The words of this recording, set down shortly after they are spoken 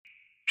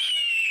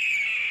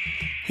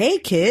Hey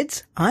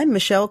kids, I'm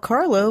Michelle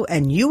Carlo,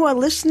 and you are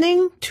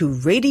listening to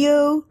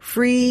Radio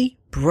Free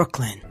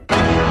Brooklyn.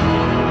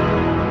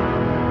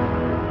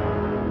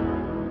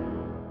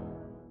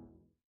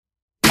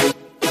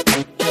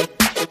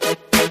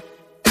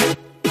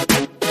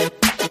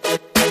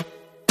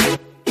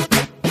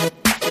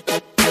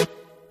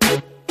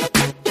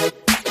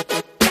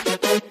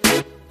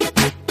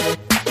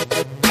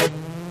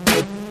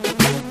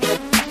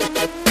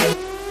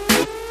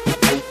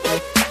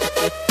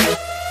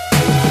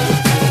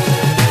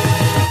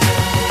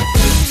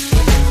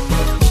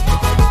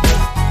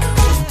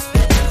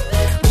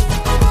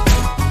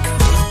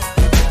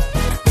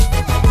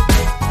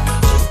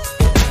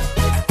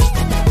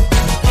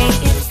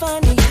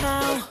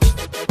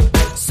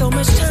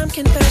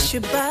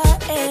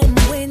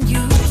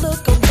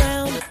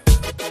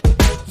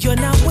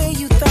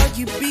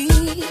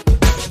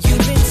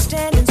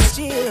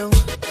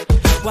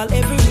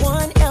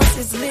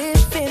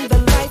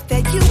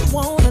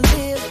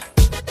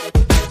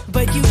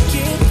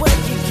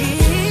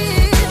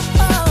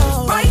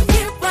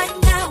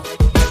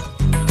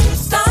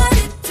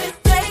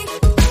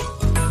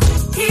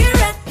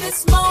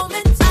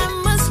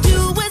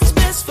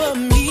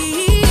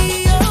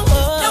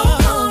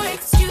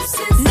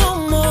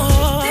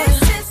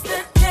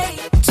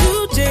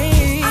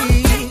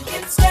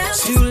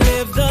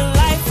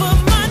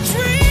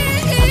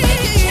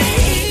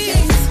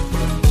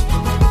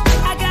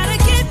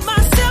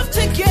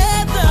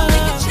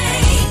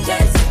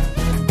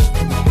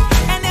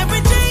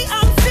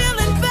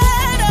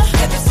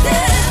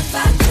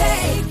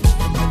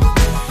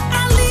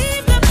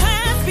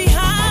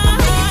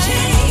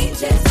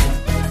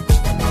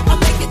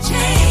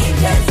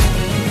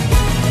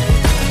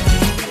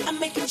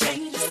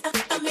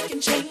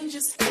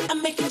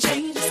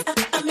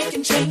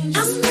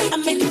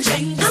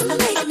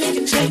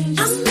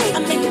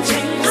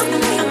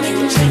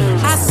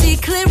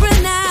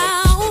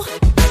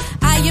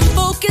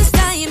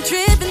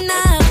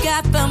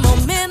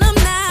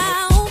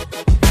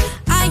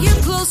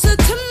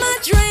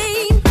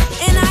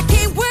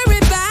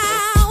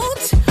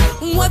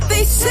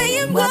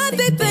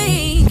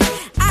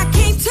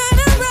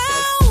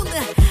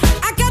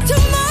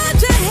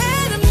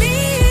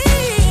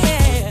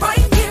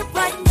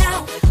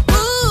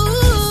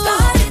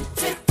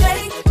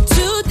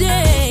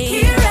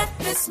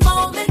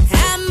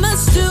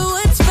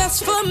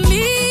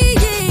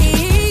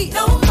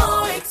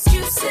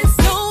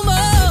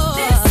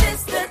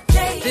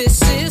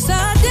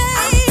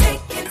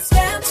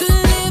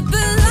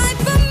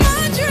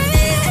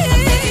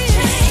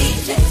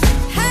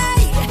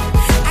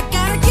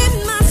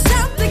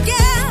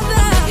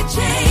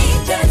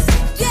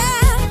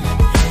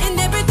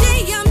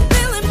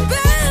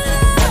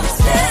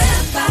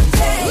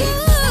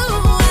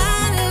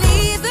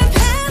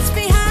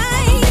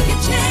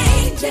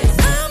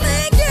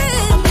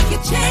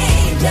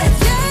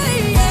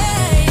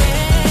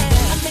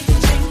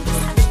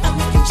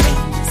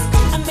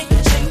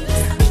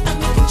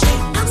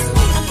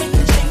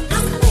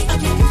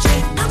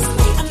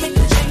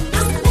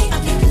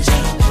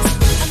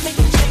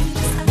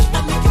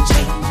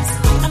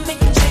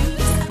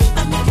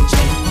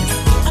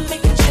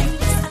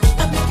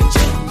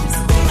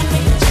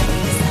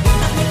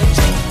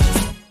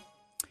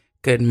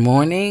 Good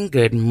morning,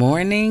 good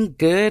morning,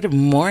 good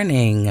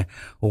morning.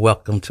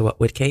 Welcome to What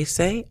Would Kay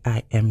Say?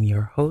 I am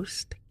your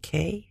host,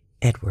 Kay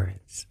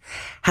Edwards.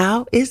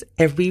 How is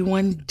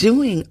everyone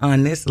doing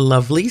on this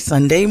lovely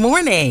Sunday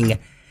morning?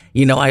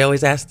 You know, I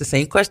always ask the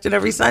same question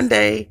every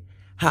Sunday.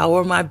 How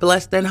are my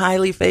blessed and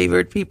highly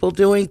favored people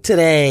doing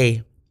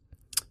today?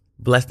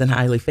 Blessed and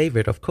highly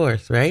favored, of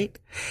course, right?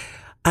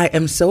 I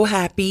am so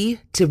happy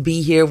to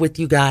be here with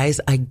you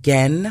guys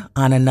again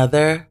on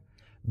another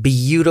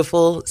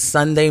beautiful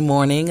Sunday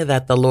morning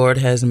that the Lord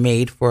has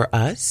made for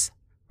us,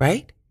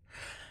 right?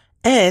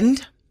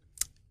 And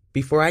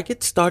before I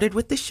get started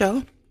with the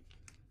show,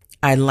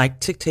 I'd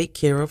like to take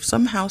care of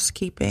some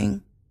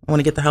housekeeping. I want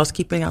to get the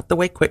housekeeping out the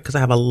way quick because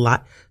I have a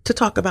lot to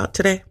talk about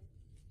today.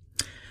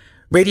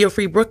 Radio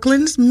Free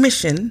Brooklyn's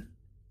mission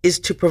is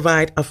to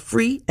provide a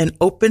free and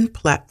open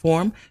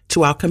platform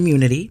to our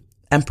community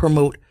and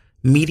promote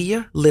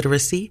media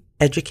literacy,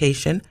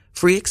 education,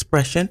 free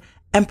expression,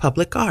 and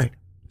public art.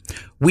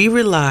 We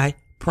rely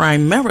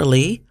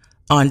primarily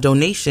on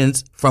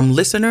donations from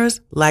listeners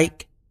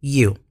like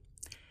you.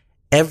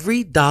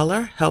 Every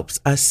dollar helps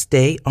us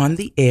stay on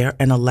the air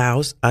and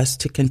allows us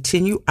to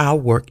continue our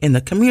work in the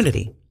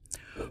community.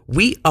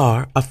 We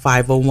are a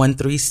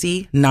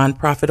 501(c)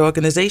 nonprofit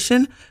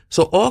organization,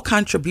 so all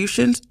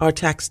contributions are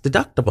tax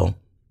deductible.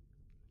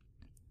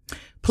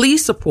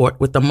 Please support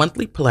with a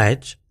monthly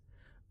pledge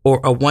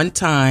or a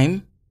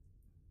one-time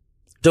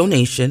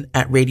donation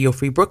at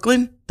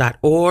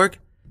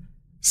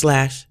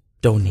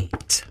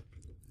radiofreebrooklyn.org/donate.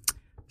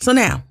 So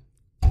now,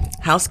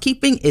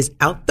 housekeeping is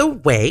out the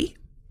way,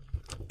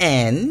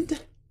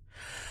 and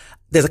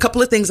there's a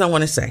couple of things I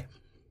want to say.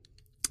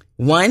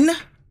 One,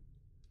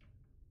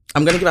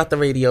 I'm going to give out the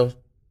radio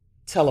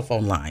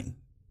telephone line.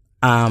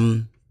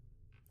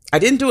 I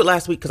didn't do it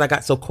last week because I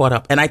got so caught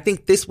up. And I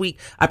think this week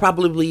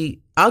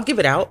I'll give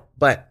it out,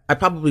 but I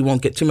probably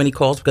won't get too many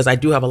calls because I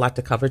do have a lot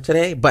to cover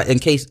today. But in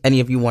case any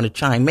of you want to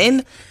chime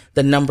in,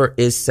 the number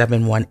is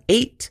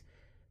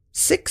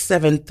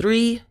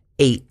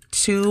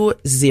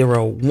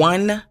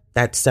 718-673-8201.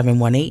 That's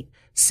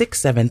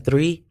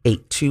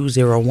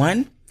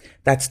 718-673-8201.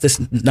 That's this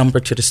number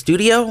to the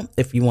studio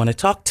if you want to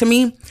talk to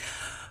me.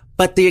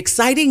 But the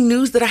exciting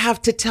news that I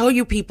have to tell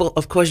you people,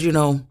 of course, you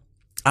know,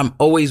 I'm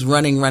always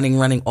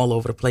running all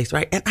over the place,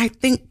 right? And I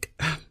think,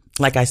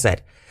 like I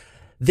said,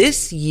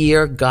 this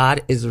year,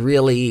 God is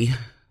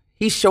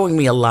he's showing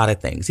me a lot of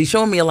things. He's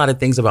showing me a lot of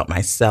things about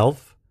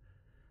myself,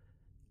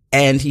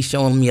 and he's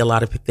showing me a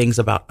lot of things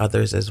about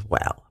others as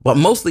well. But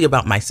mostly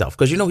about myself,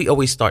 because, you know, he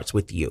always starts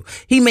with you.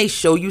 He may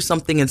show you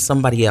something in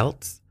somebody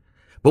else,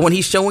 but when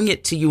he's showing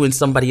it to you in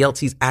somebody else,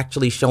 he's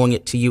actually showing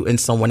it to you in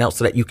someone else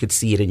so that you could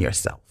see it in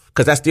yourself.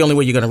 Because that's the only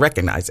way you're going to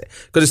recognize it.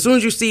 Because as soon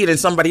as you see it in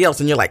somebody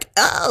else and you're like,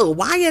 oh,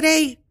 why are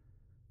they?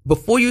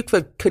 Before you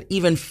could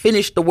even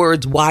finish the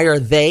words, why are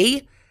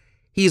they?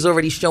 He's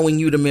already showing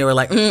you the mirror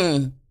like,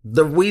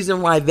 the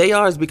reason why they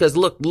are is because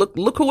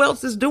look who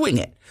else is doing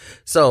it.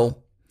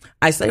 So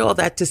I say all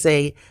that to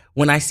say,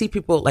 when I see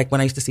people, like when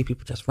I used to see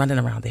people just running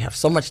around, they have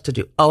so much to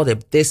do. Oh, they're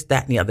this,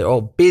 that, and the other. They're all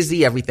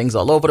busy. Everything's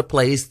all over the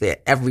place. They're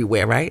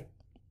everywhere, right?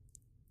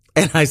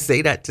 And I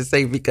say that to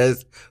say,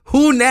 because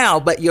who now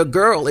but your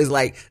girl is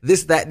like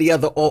this, that, and the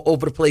other, all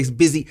over the place,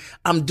 busy.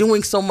 I'm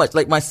doing so much.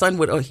 Like my son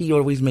he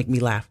always make me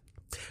laugh.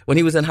 When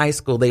he was in high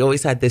school, they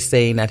always had this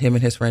saying that him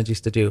and his friends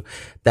used to do,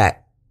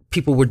 that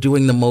people were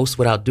doing the most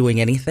without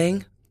doing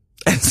anything.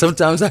 And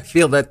sometimes I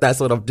feel that that's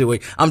what I'm doing.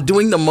 I'm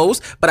doing the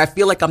most, but I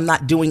feel like I'm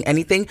not doing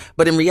anything.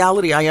 But in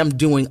reality, I am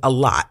doing a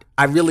lot.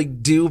 I really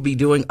do be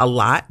doing a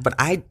lot, but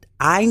I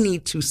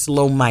need to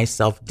slow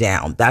myself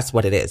down. That's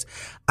what it is.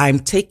 I'm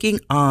taking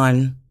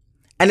on,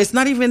 and it's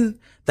not even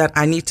that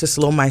I need to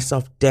slow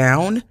myself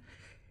down.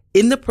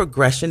 In the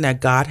progression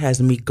that God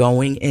has me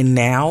going in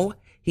now,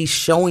 he's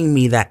showing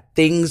me that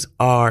things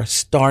are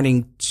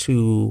starting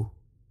to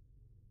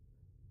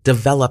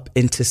develop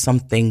into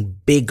something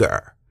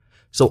bigger.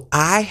 So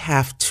I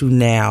have to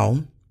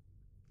now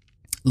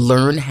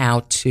learn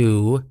how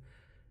to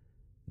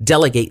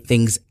delegate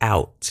things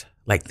out,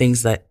 like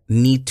things that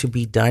need to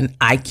be done.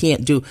 I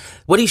can't do.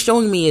 What he's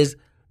showing me is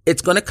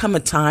it's going to come a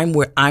time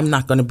where I'm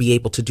not going to be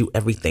able to do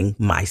everything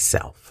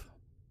myself.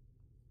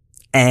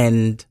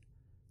 And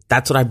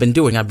that's what I've been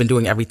doing. I've been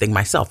doing everything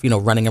myself, you know,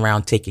 running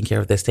around, taking care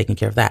of this, taking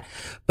care of that.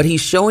 But he's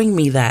showing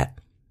me that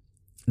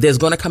there's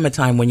going to come a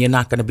time when you are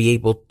not going to be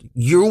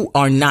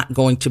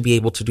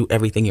able to do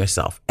everything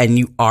yourself. And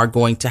you are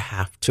going to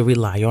have to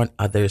rely on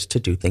others to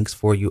do things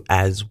for you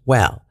as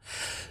well.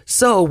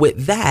 So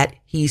with that,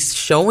 he's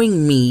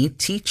showing me,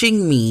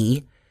 teaching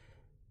me,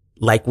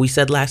 like we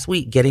said last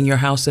week, getting your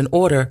house in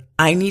order.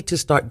 I need to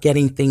start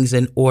getting things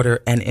in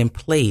order and in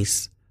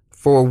place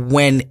for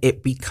when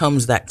it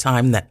becomes that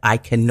time that I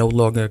can no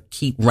longer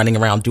keep running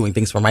around doing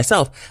things for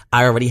myself.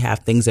 I already have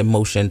things in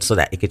motion so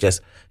that it could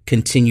just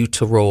continue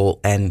to roll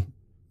and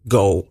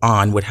go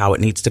on with how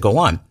it needs to go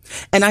on.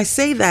 And I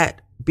say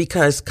that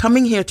because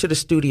coming here to the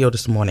studio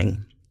this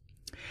morning,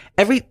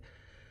 I've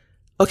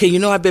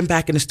been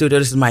back in the studio.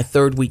 This is my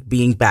third week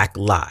being back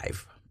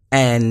live.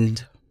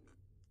 And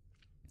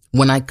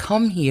when I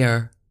come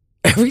here,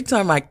 every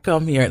time I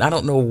come here, and I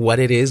don't know what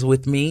it is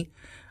with me,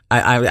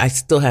 I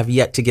still have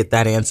yet to get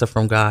that answer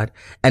from God.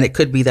 And it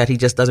could be that he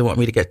just doesn't want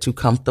me to get too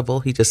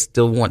comfortable. He just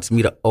still wants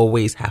me to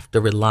always have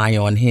to rely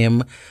on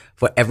him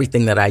for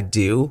everything that I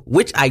do,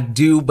 which I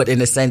do, but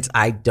in a sense,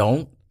 I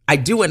don't. I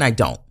do and I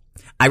don't.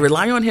 I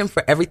rely on him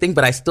for everything,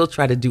 but I still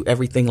try to do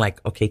everything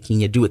like, okay,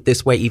 can you do it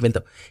this way? Even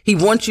though he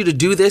wants you to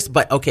do this,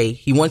 but okay,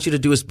 he wants you to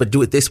do this, but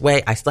do it this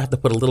way. I still have to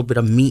put a little bit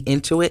of me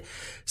into it.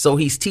 So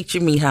he's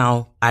teaching me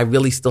how I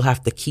really still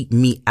have to keep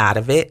me out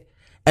of it.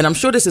 And I'm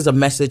sure this is a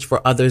message for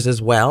others as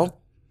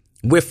well.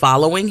 We're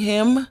following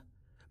him,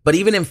 but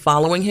even in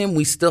following him,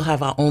 we still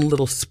have our own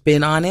little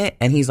spin on it.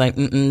 And he's like,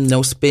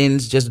 no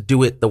spins, just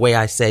do it the way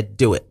I said,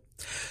 do it.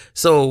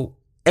 So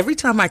every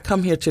time I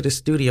come here to the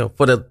studio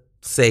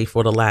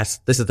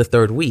this is the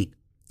third week.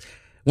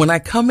 When I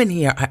come in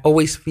here, I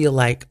always feel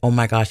like, oh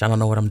my gosh, I don't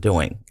know what I'm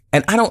doing.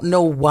 And I don't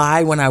know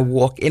why when I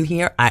walk in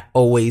here, I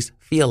always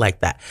feel like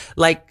that.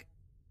 Like,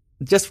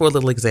 just for a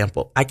little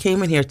example, I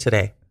came in here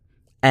today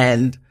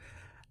and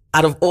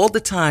out of all the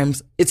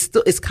times,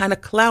 it's kind of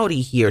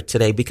cloudy here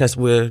today because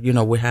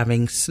we're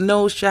having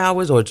snow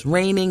showers or it's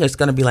raining. It's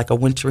going to be like a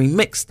wintry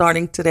mix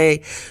starting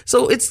today.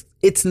 So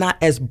it's not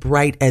as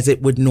bright as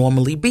it would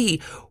normally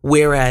be.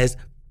 Whereas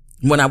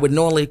when I would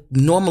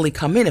normally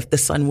come in, if the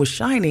sun was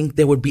shining,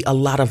 there would be a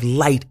lot of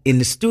light in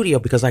the studio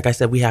because, like I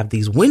said, we have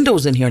these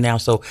windows in here now,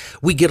 so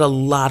we get a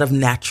lot of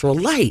natural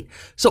light.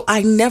 So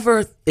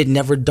it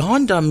never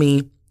dawned on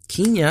me,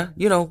 Kenya,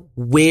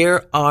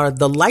 where are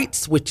the light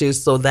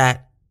switches so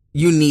that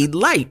you need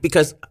light?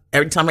 Because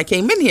every time I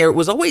came in here, it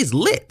was always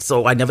lit.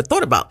 So I never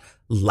thought about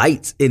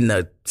lights in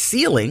the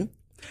ceiling.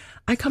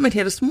 I come in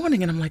here this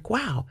morning and I'm like,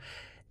 wow,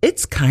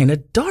 it's kind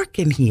of dark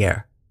in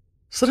here.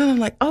 So then I'm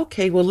like,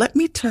 okay, well, let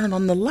me turn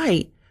on the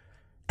light.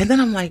 And then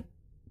I'm like,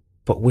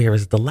 but where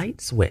is the light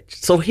switch?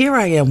 So here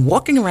I am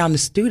walking around the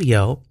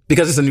studio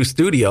because it's a new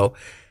studio.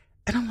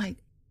 And I'm like,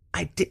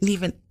 I didn't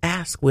even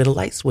ask where the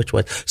light switch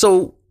was.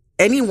 So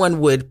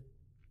anyone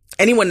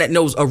that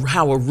knows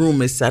how a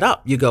room is set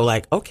up, you go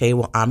like, okay,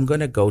 well, I'm going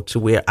to go to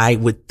where I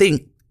would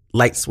think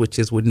light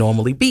switches would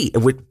normally be.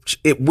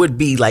 It would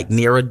be like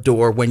near a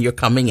door when you're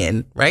coming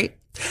in, right?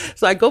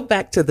 So I go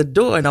back to the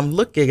door and I'm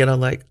looking and I'm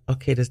like,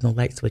 okay, there's no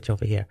light switch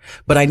over here.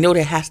 But I know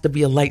there has to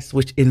be a light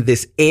switch in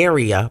this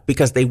area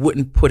because they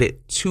wouldn't put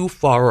it too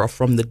far off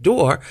from the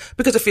door.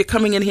 Because if you're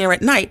coming in here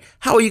at night,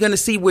 how are you going to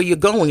see where you're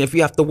going if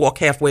you have to walk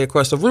halfway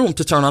across the room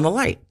to turn on the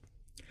light?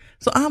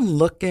 So I'm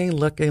looking.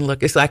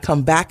 So I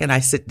come back and I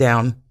sit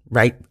down,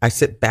 right? I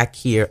sit back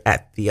here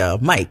at the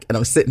mic and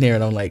I'm sitting there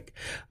and I'm like,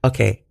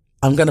 okay,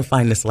 I'm going to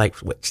find this light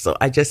switch. So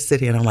I just sit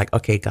here and I'm like,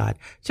 okay, God,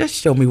 just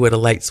show me where the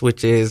light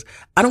switch is.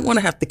 I don't want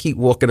to have to keep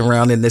walking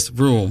around in this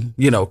room,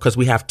 because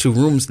we have 2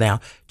 rooms now,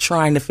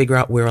 trying to figure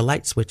out where a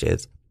light switch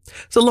is.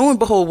 So lo and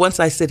behold, once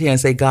I sit here and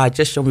say, God,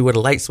 just show me where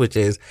the light switch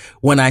is.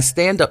 When I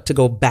stand up to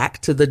go back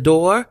to the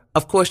door,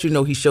 of course,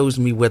 he shows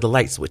me where the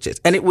light switch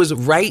is. And it was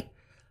right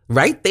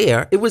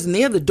there. It was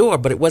near the door,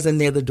 but it wasn't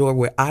near the door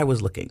where I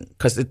was looking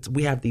because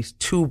we have these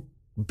 2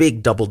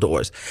 big double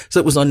doors. So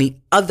it was on the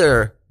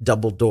other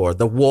double door,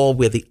 the wall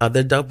where the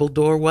other double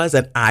door was.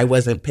 And I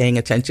wasn't paying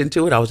attention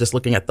to it. I was just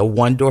looking at the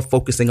one door,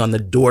 focusing on the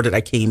door that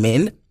I came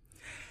in.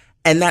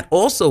 And that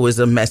also is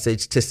a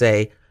message to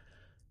say,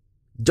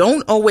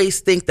 don't always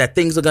think that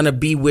things are going to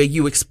be where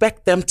you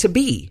expect them to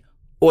be.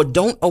 Or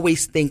don't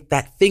always think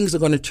that things are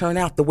going to turn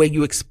out the way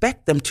you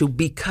expect them to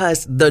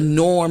because the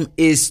norm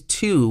is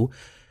to.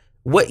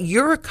 What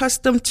you're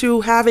accustomed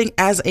to having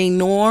as a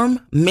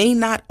norm may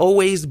not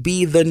always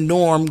be the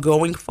norm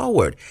going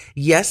forward.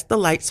 Yes, the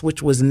light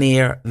switch was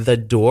near the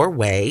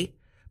doorway,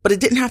 but it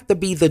didn't have to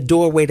be the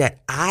doorway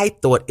that I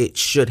thought it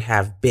should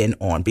have been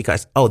on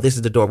because, this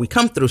is the door we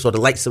come through, so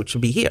the light switch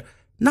should be here.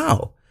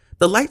 No,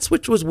 the light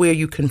switch was where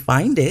you can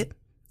find it.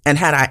 And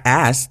had I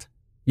asked,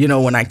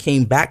 when I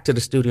came back to the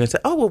studio and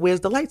said,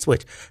 where's the light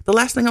switch? The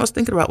last thing I was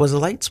thinking about was a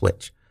light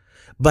switch.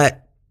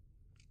 But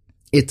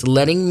it's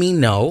letting me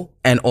know,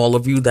 and all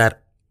of you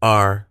that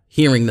are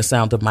hearing the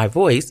sound of my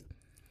voice,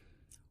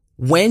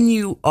 when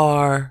you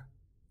are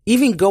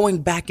even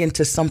going back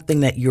into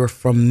something that you're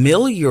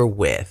familiar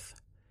with,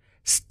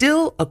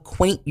 still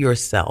acquaint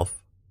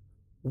yourself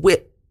with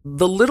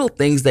the little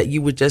things that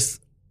you would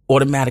just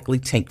automatically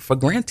take for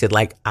granted,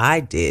 like I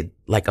did,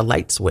 like a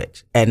light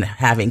switch. And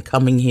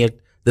coming here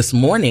this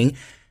morning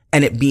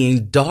and it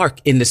being dark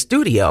in the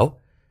studio,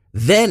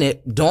 then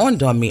it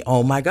dawned on me,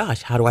 oh my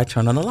gosh, how do I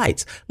turn on the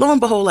lights? Lo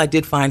and behold, I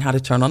did find how to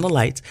turn on the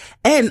lights.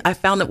 And I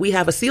found that we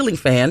have a ceiling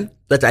fan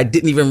that I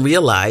didn't even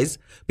realize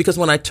because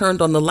when I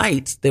turned on the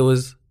lights, there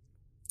was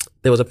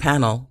a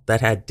panel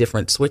that had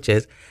different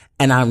switches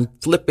and I'm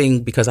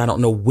flipping because I don't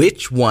know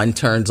which one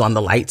turns on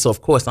the light. So of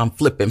course I'm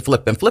flipping.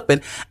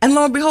 And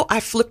lo and behold,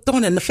 I flipped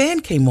on and the fan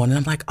came on and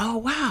I'm like, oh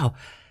wow.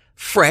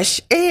 Fresh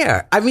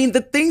air. I mean,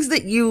 the things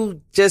that you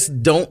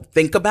just don't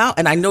think about.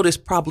 And I know this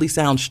probably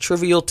sounds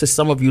trivial to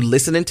some of you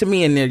listening to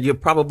me. And you're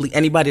probably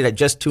anybody that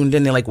just tuned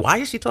in. They're like, why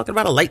is she talking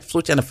about a light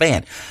switch and a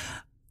fan?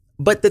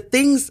 But the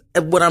things,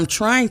 what I'm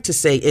trying to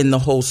say in the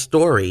whole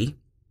story,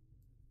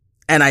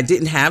 and I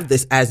didn't have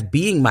this as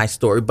being my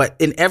story, but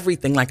in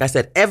everything, like I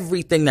said,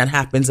 everything that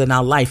happens in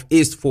our life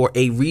is for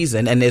a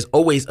reason. And there's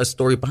always a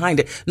story behind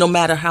it, no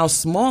matter how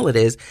small it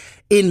is.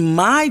 In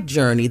my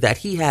journey that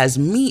he has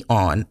me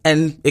on,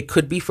 and it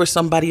could be for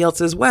somebody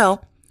else as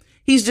well,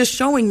 he's just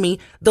showing me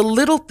the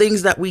little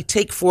things that we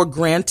take for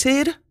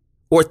granted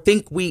or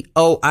think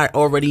I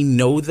already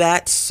know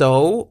that,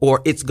 so,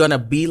 or it's going to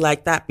be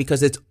like that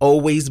because it's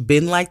always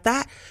been like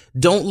that.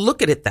 Don't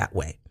look at it that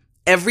way.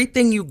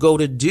 Everything you go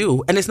to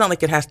do, and it's not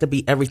like it has to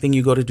be everything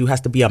you go to do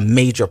has to be a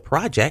major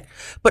project,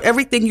 but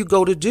everything you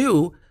go to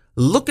do,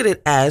 look at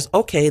it as,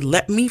 okay,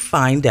 let me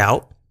find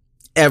out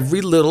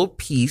every little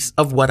piece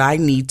of what I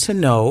need to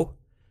know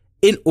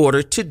in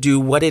order to do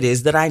what it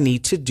is that I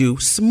need to do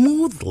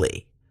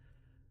smoothly.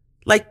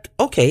 Like,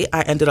 okay,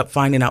 I ended up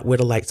finding out where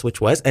the light switch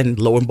was, and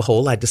lo and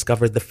behold, I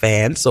discovered the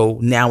fan. So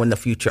now in the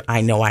future,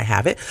 I know I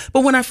have it.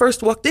 But when I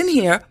first walked in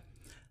here,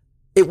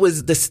 it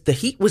was the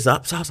heat was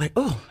up. So I was like,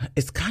 oh,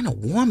 it's kind of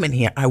warm in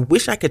here. I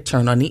wish I could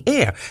turn on the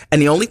air.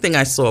 And the only thing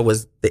I saw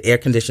was the air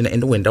conditioner in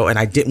the window, and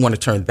I didn't want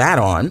to turn that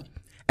on.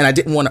 And I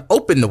didn't want to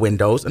open the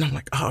windows. And I'm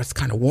like, oh, it's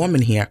kind of warm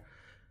in here.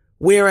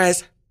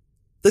 Whereas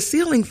the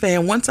ceiling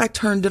fan, once I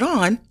turned it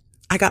on,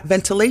 I got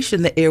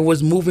ventilation. The air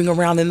was moving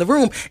around in the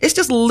room. It's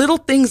just little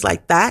things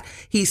like that.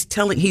 He's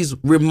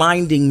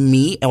reminding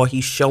me, or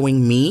he's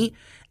showing me.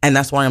 And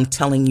that's why I'm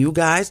telling you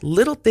guys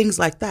little things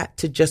like that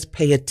to just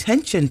pay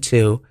attention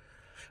to,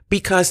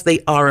 because they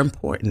are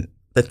important.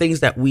 The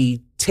things that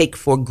we take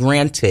for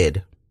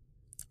granted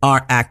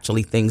are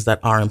actually things that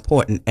are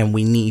important and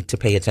we need to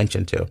pay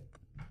attention to.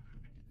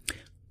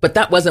 But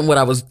that wasn't what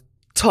I was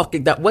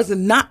talking. That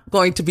wasn't not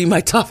going to be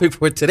my topic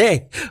for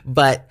today.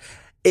 But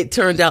it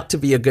turned out to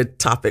be a good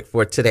topic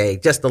for today.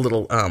 Just a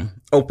little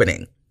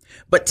opening.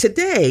 But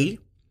today,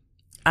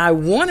 I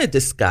want to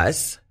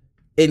discuss,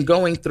 in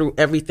going through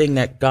everything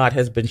that God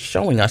has been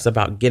showing us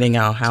about getting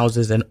our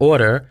houses in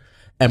order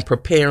and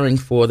preparing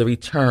for the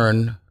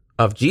return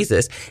of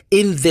Jesus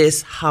in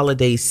this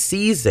holiday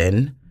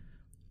season.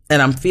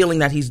 And I'm feeling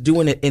that he's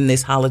doing it in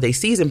this holiday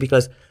season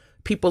because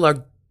people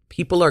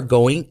are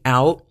going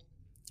out.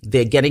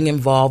 They're getting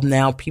involved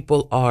now.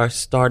 People are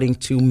starting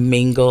to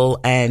mingle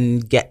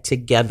and get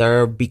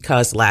together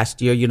because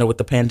last year, with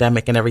the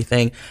pandemic and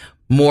everything,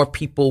 more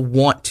people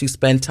want to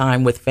spend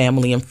time with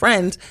family and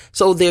friends.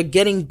 So they're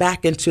getting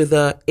back into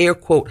the air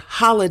quote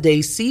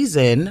holiday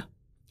season,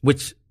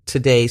 which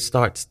today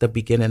starts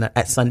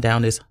at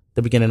sundown is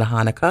the beginning of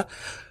Hanukkah.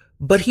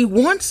 But he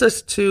wants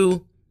us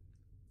to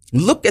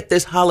look at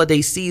this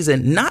holiday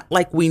season, not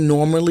like we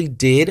normally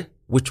did,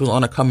 which was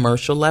on a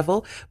commercial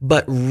level,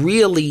 but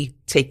really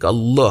take a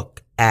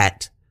look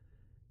at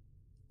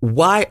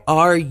why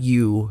are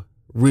you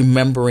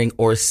remembering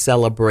or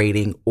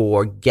celebrating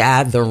or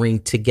gathering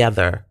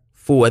together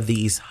for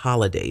these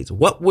holidays?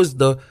 What was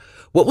the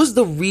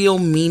real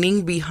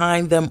meaning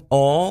behind them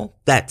all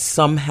that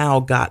somehow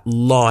got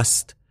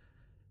lost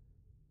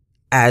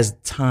as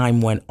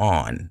time went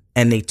on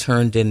and they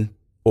turned in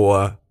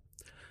or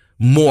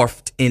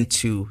morphed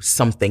into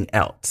something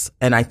else?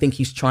 And I think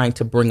he's trying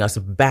to bring us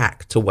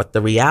back to what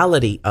the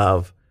reality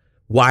of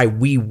why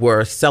we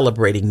were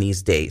celebrating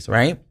these days,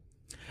 right?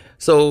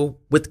 So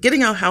with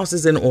getting our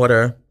houses in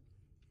order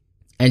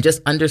and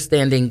just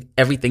understanding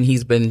everything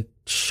he's been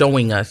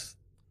showing us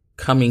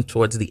coming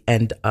towards the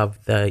end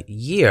of the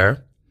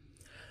year,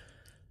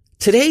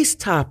 today's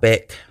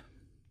topic,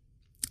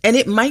 and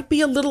it might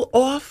be a little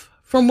off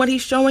from what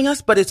he's showing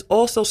us, but it's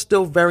also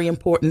still very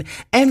important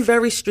and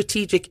very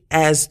strategic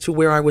as to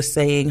where I was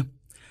saying,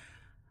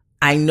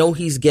 I know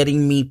he's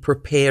getting me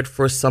prepared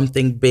for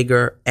something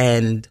bigger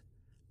and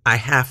I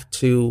have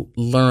to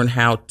learn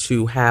how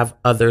to have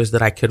others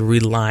that I could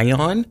rely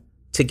on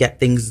to get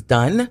things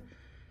done.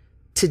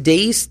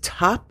 Today's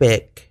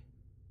topic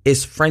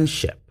is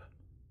friendship,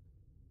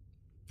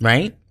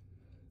 right?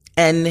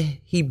 And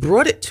he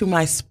brought it to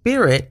my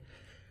spirit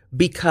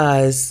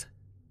because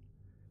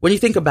when you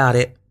think about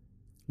it,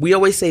 we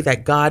always say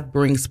that God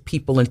brings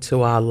people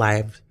into our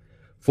lives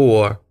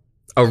for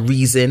a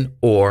reason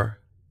or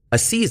a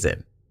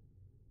season,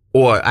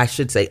 or I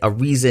should say a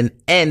reason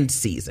and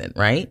season,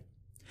 right?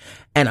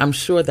 And I'm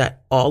sure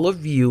that all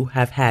of you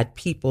have had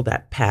people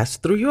that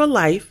passed through your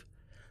life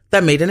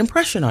that made an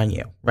impression on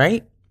you,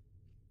 right?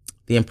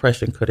 The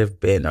impression could have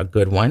been a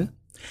good one.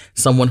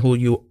 Someone who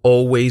you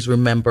always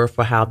remember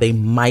for how they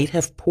might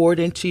have poured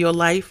into your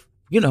life,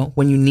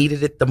 when you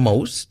needed it the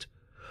most.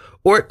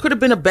 Or it could have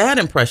been a bad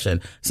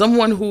impression.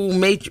 Someone who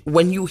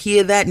when you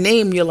hear that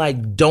name, you're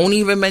like, don't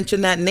even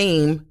mention that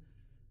name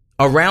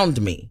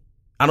around me.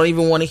 I don't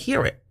even want to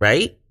hear it,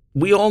 right?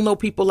 We all know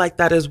people like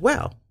that as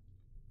well.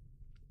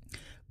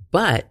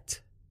 But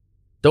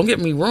don't get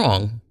me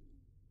wrong.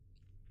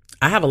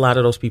 I have a lot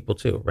of those people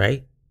too,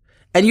 right?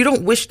 And you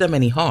don't wish them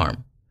any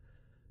harm.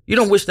 You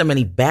don't wish them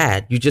any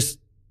bad. You just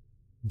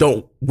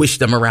don't wish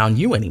them around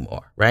you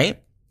anymore,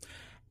 right?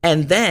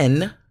 And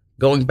then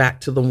going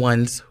back to the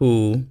ones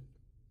who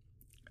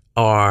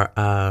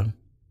are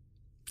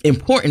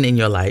important in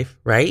your life,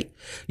 right?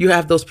 You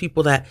have those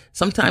people that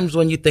sometimes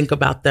when you think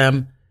about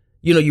them,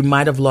 you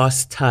might have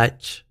lost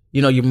touch.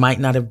 You might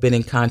not have been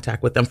in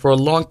contact with them for a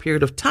long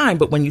period of time.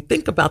 But when you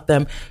think about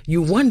them, you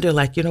wonder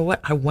like,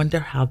 I wonder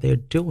how they're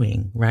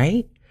doing,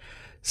 right?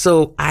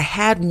 So I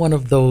had one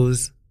of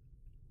those.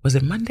 Was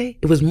it Monday?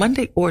 It was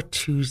Monday or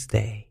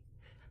Tuesday.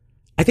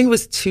 I think it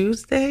was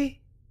Tuesday.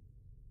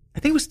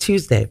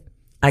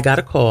 I got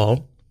a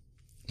call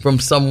from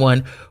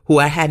someone who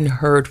I hadn't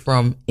heard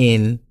from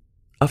in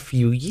a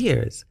few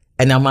years.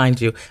 And now,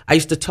 mind you, I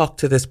used to talk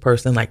to this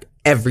person like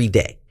every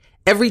day.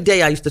 Every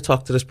day I used to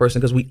talk to this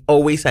person because we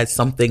always had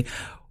something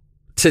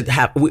to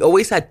have. We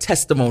always had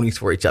testimonies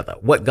for each other,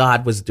 what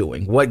God was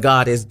doing, what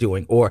God is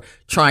doing, or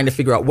trying to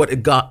figure out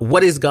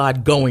what is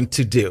God going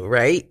to do,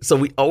 right? So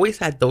we always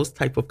had those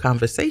type of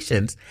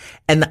conversations.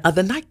 And the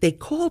other night they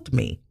called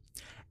me,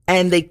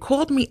 and they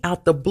called me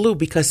out the blue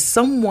because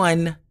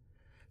someone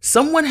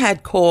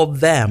had called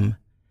them.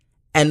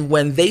 And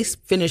when they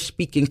finished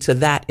speaking to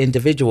that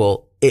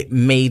individual, it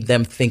made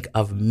them think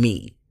of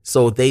me.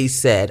 So they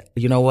said,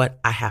 you know what?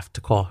 I have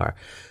to call her.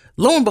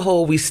 Lo and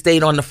behold, we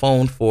stayed on the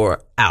phone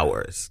for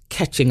hours,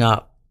 catching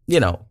up,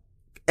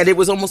 and it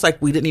was almost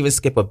like we didn't even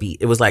skip a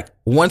beat. It was like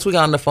once we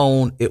got on the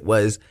phone, it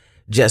was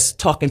just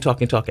talking.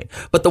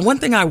 But the one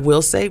thing I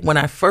will say, when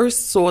I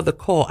first saw the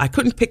call, I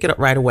couldn't pick it up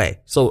right away.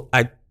 So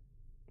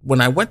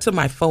when I went to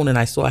my phone and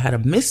I saw I had a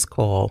missed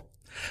call,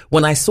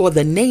 when I saw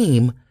the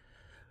name,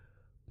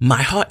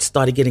 my heart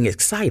started getting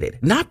excited.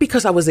 Not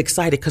because I was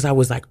excited because I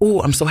was like,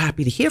 oh, I'm so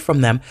happy to hear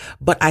from them.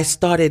 But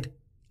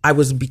I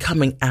was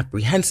becoming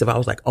apprehensive. I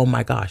was like, oh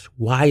my gosh,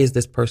 why is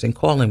this person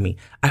calling me?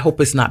 I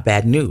hope it's not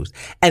bad news.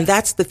 And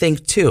that's the thing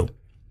too.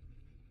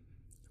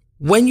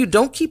 When you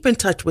don't keep in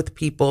touch with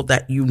people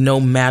that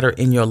matter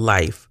in your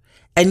life,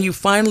 and you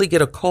finally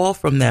get a call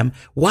from them,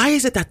 why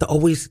is it that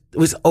it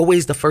was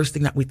always the first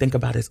thing that we think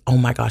about is, oh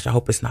my gosh, I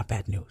hope it's not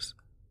bad news,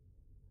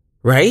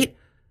 right?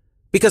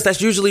 Because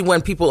that's usually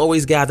when people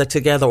always gather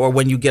together or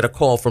when you get a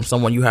call from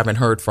someone you haven't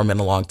heard from in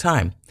a long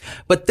time.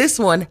 But this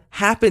one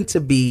happened to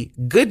be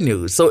good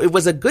news. So it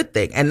was a good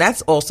thing. And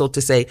that's also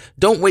to say,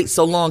 don't wait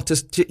so long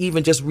to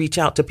even just reach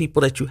out to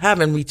people that you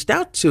haven't reached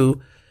out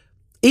to,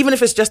 even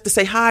if it's just to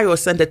say hi or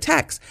send a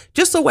text,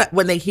 just so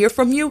when they hear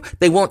from you,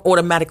 they won't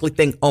automatically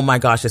think, oh my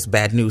gosh, it's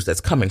bad news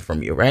that's coming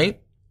from you,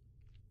 right?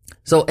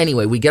 So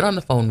anyway, we get on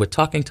the phone, we're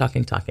talking.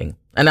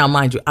 And now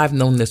mind you, I've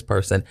known this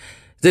person.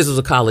 This was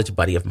a college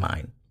buddy of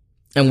mine.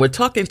 And we're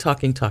talking,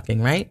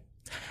 right?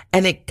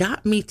 And it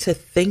got me to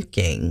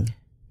thinking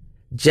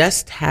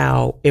just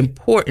how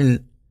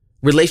important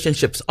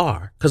relationships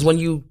are. Because when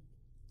you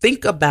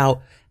think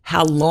about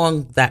how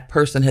long that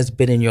person has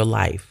been in your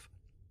life,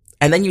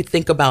 and then you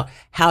think about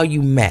how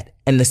you met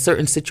and the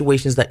certain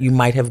situations that you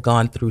might have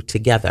gone through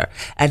together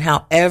and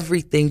how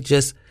everything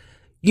just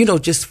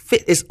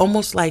fit. It's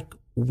almost like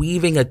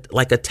weaving a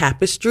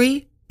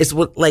tapestry. It's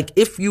like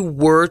if you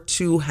were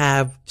to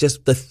have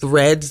just the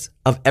threads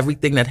of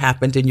everything that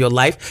happened in your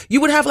life, you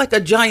would have like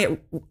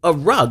a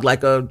rug,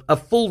 like a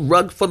full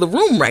rug for the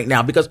room right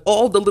now, because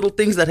all the little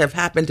things that have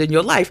happened in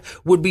your life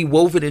would be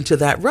woven into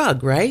that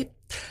rug, right?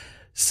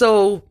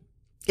 So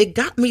it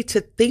got me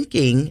to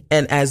thinking,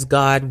 and as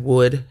God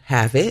would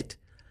have it,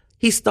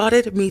 he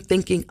started me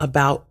thinking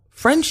about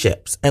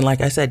friendships. And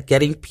like I said,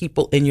 getting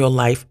people in your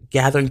life,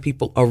 gathering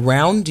people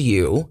around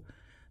you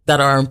that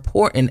are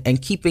important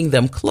and keeping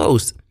them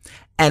close.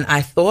 And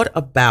I thought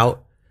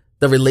about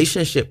the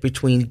relationship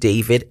between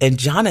David and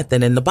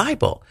Jonathan in the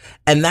Bible.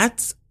 And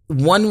that's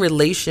one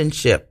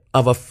relationship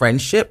of a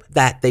friendship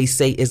that they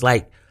say is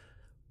like,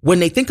 when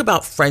they think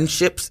about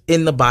friendships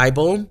in the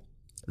Bible,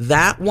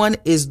 that one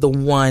is the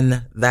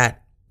one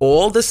that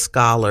all the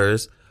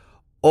scholars,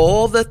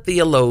 all the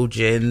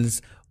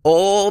theologians,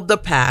 all the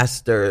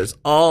pastors,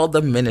 all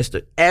the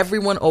ministers,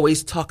 everyone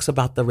always talks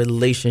about the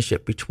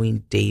relationship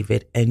between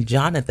David and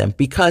Jonathan,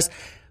 because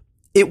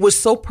it was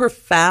so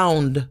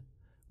profound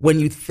when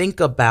you think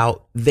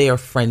about their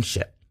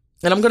friendship.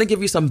 And I'm going to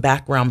give you some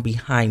background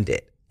behind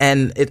it.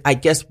 And I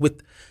guess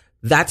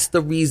that's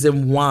the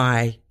reason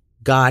why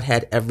God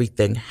had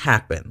everything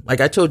happen.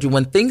 Like I told you,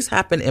 when things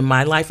happen in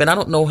my life, and I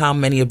don't know how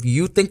many of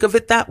you think of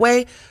it that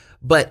way,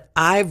 but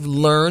I've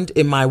learned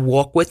in my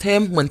walk with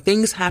him, when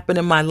things happen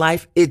in my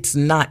life, it's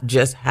not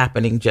just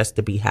happening just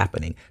to be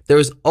happening.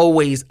 There's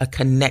always a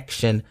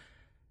connection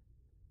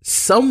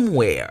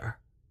somewhere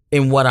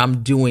in what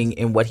I'm doing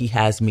and what he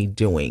has me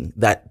doing,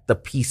 that the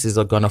pieces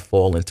are going to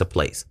fall into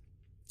place.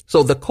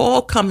 So the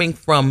call coming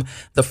from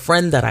the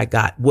friend that I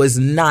got was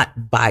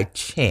not by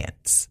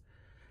chance.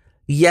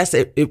 Yes,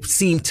 it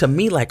seemed to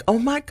me like, oh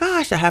my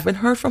gosh, I haven't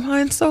heard from her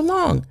in so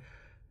long.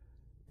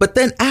 But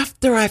then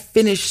after I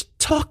finished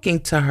talking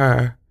to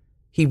her,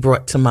 he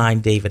brought to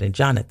mind David and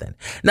Jonathan.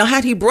 Now,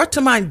 had he brought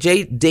to mind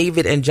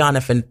David and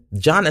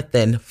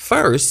Jonathan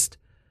first,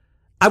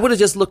 I would have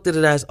just looked at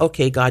it as,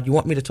 okay, God, you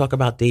want me to talk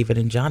about David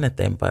and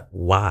Jonathan, but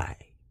why?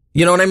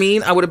 You know what I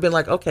mean? I would have been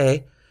like,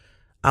 okay,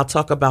 I'll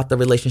talk about the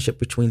relationship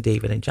between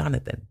David and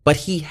Jonathan. But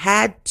he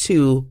had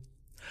to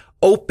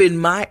open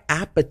my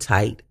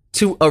appetite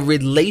to a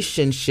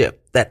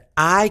relationship that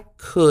I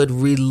could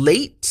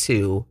relate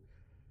to,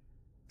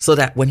 so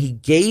that when he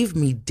gave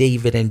me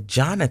David and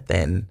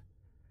Jonathan,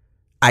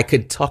 I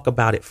could talk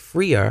about it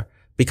freer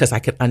because I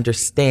could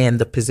understand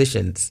the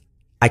positions.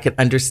 I could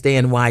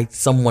understand why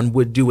someone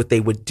would do what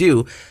they would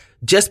do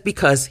just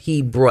because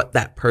he brought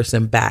that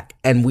person back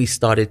and we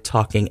started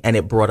talking and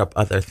it brought up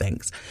other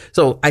things.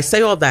 So I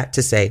say all that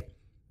to say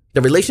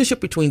the relationship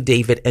between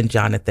David and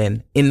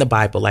Jonathan in the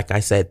Bible, like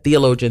I said,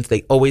 theologians,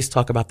 they always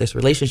talk about this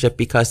relationship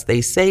because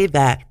they say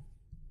that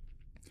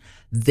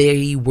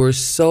they were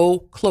so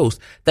close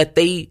that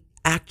they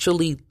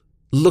actually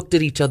looked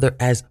at each other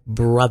as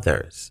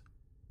brothers.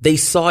 They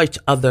saw each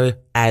other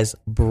as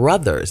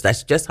brothers.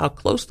 That's just how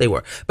close they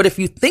were. But if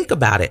you think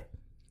about it,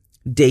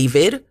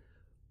 David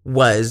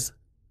was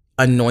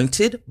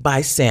anointed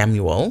by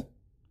Samuel,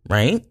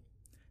 right,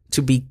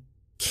 to be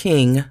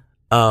king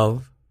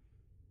of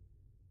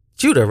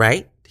Judah,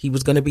 right? He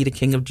was going to be the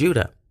king of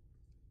Judah.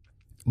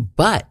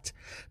 But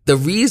the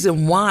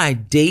reason why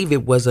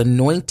David was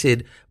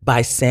anointed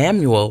by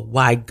Samuel,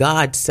 why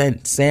God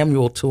sent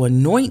Samuel to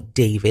anoint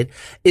David,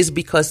 is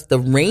because the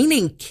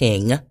reigning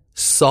king,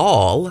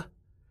 Saul,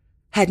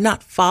 had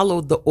not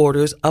followed the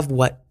orders of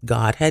what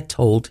God had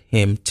told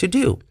him to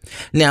do.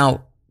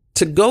 Now,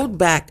 to go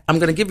back, I'm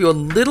going to give you a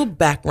little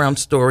background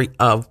story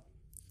of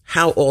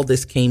how all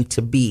this came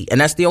to be. And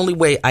that's the only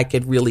way I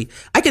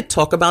could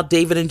talk about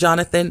David and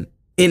Jonathan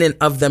in and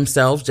of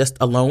themselves just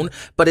alone,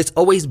 but it's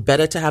always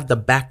better to have the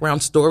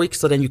background story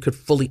so then you could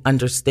fully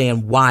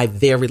understand why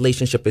their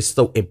relationship is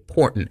so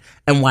important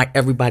and why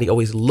everybody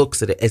always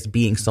looks at it as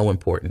being so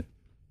important.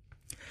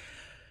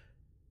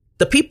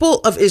 The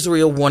people of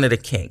Israel wanted a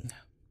king,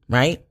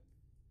 right?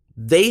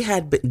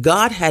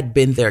 God had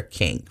been their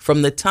king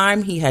from the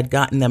time he had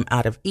gotten them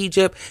out of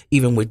Egypt,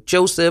 even with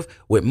Joseph,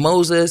 with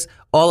Moses,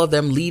 all of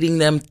them leading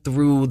them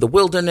through the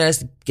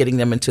wilderness, getting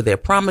them into their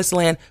promised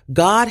land.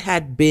 God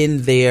had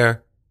been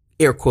their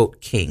air quote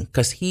king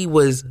because he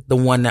was the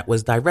one that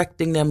was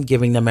directing them,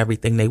 giving them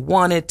everything they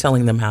wanted,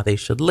 telling them how they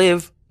should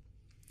live.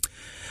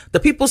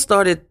 The people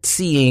started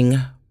seeing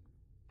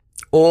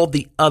all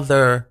the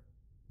other,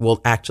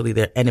 well, actually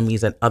their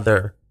enemies and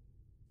other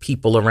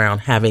people around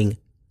having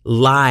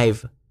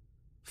live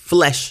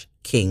flesh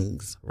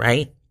kings,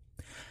 right?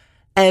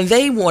 And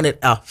they wanted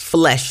a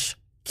flesh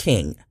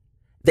king.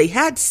 They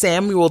had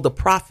Samuel the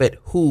prophet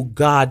who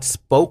God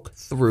spoke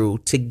through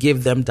to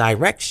give them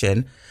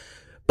direction,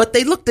 but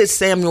they looked at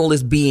Samuel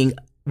as being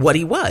what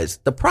he was,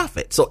 the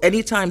prophet. So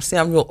anytime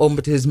Samuel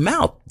opened his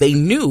mouth, they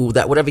knew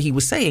that whatever he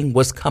was saying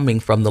was coming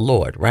from the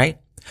Lord, right?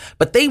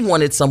 But they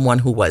wanted someone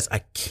who was a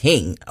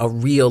king, a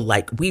real,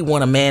 like, we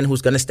want a man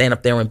who's going to stand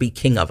up there and be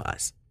king of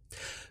us.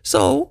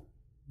 So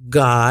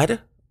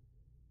God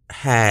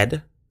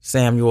had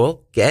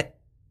Samuel get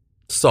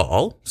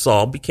Saul.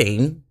 Saul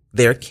became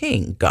their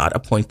king. God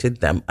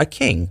appointed them a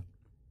king.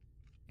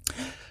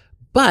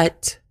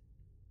 But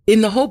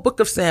in the whole book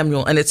of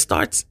Samuel, and it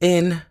starts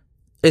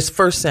it's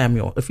 1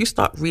 Samuel. If you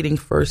start reading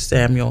 1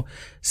 Samuel,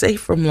 say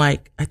from I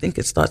think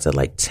it starts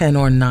at 10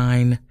 or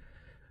 9,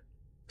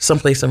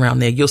 someplace around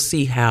there, you'll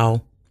see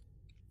how,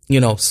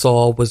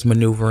 Saul was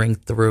maneuvering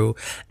through.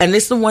 And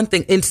this is the one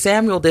thing in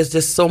Samuel, there's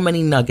just so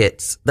many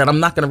nuggets that I'm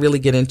not going to really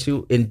get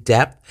into in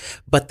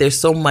depth, but there's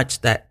so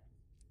much that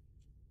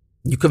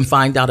you can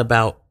find out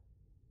about.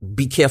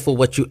 Be careful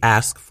what you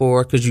ask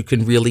for because you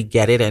can really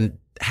get it and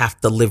have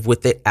to live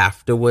with it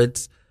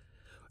afterwards.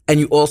 And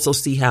you also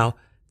see how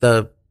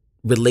the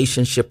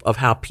relationship of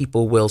how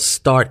people will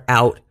start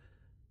out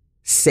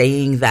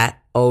saying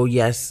that, oh,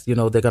 yes, they're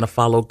going to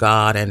follow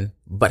God,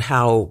 but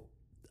how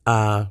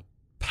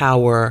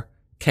power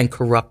can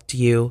corrupt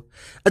you.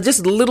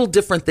 Just little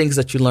different things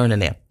that you learn in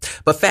there.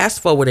 But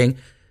fast forwarding,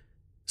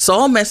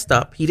 Saul messed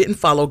up. He didn't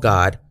follow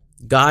God.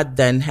 God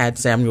then had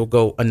Samuel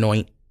go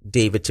anoint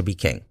David to be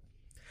king.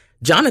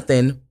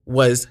 Jonathan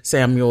was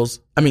Saul's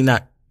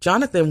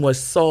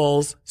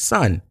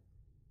son.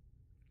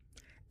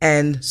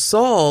 And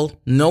Saul,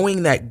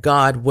 knowing that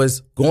God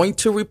was going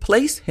to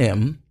replace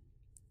him,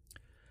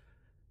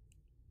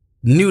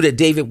 knew that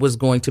David was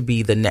going to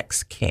be the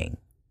next king.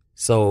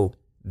 So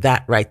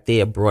that right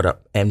there brought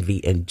up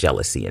envy and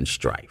jealousy and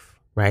strife,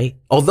 right?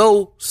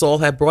 Although Saul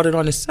had brought it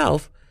on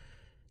himself,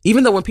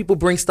 even though when people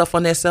bring stuff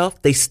on themselves,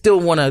 they still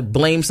want to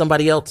blame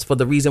somebody else for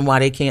the reason why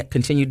they can't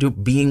continue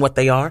being what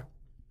they are.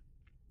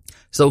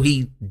 So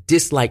he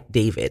disliked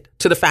David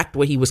to the fact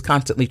where he was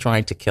constantly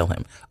trying to kill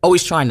him,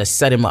 always trying to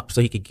set him up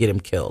so he could get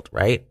him killed,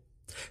 right?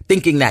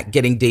 Thinking that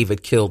getting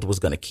David killed was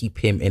going to keep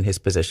him in his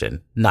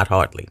position. Not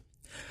hardly.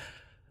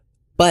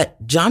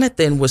 But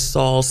Jonathan was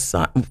Saul's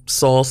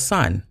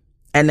son.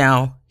 And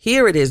now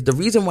here it is. The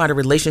reason why the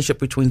relationship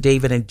between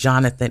David and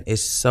Jonathan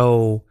is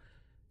so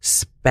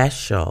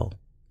special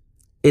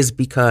is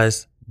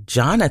because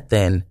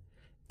Jonathan,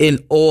 in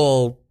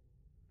all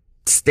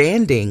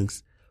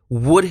standings,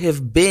 would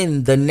have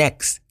been the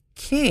next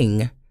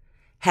king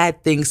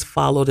had things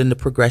followed in the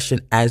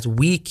progression as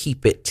we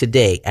keep it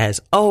today.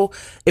 As,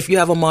 if you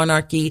have a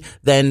monarchy,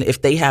 then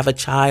if they have a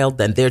child,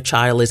 then their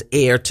child is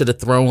heir to the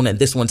throne and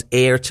this one's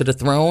heir to the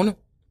throne.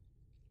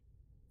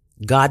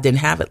 God didn't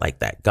have it like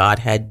that. God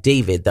had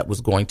David that was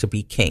going to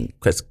be king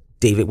because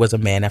David was a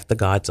man after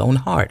God's own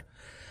heart.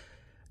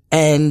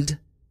 And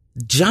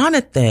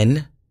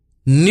Jonathan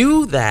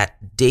knew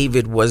that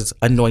David was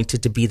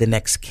anointed to be the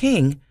next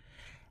king.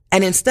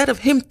 And instead of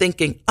him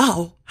thinking,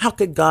 how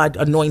could God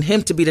anoint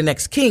him to be the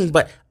next king?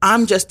 But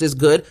I'm just as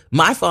good.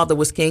 My father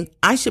was king.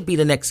 I should be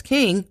the next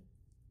king.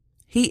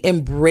 He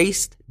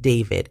embraced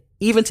David,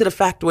 even to the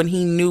fact when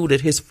he knew that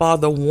his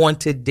father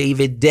wanted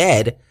David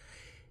dead.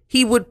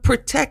 He would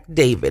protect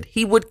David.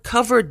 He would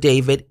cover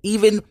David,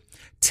 even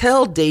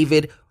tell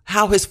David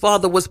how his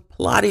father was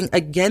plotting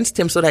against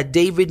him so that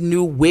David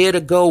knew where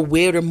to go,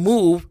 where to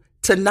move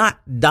to not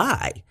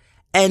die.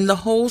 And the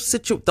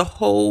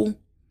whole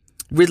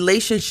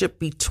relationship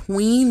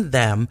between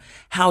them,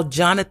 how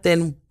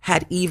Jonathan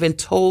had even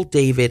told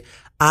David,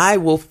 I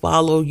will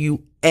follow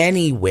you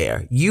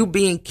anywhere. You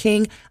being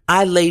king,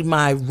 I laid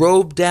my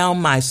robe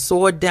down, my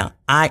sword down.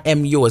 I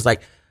am yours.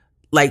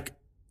 Like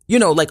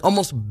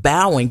almost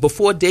bowing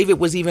before David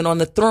was even on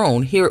the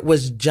throne. Here it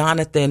was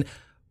Jonathan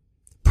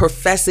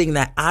professing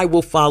that I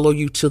will follow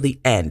you to the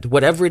end.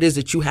 Whatever it is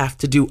that you have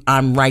to do,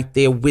 I'm right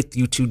there with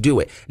you to do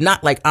it.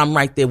 Not like I'm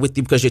right there with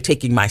you because you're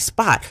taking my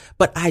spot,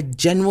 but I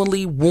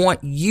genuinely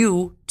want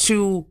you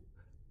to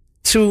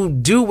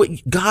do what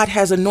God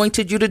has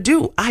anointed you to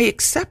do. I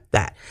accept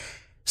that.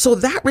 So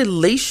that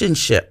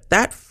relationship,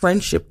 that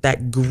friendship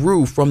that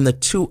grew from the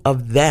two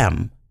of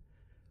them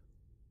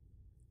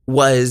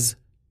was,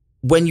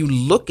 when you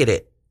look at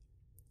it,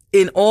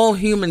 in all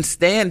human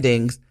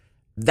standings,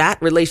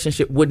 that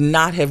relationship would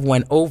not have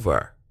went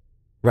over,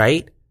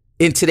 right?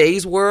 In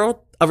today's world,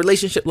 a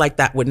relationship like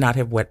that would not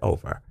have went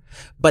over.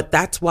 But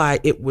that's why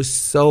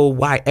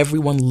why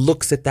everyone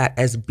looks at that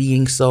as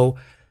being so.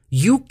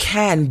 You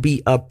can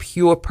be a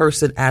pure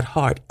person at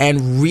heart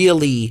and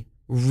really,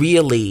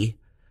 really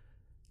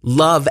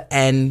love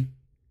and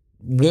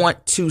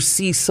want to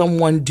see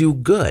someone do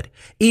good,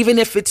 even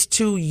if it's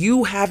to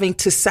you having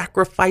to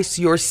sacrifice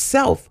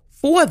yourself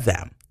for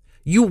them.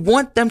 You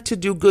want them to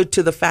do good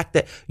to the fact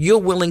that you're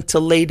willing to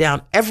lay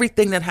down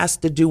everything that has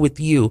to do with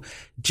you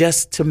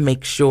just to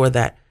make sure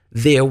that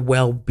their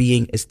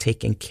well-being is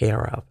taken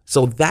care of.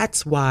 So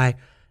that's why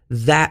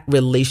that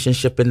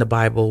relationship in the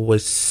Bible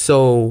was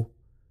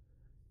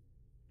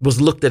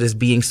looked at as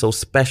being so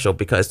special,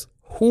 because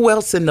who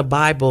else in the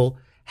Bible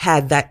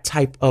had that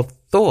type of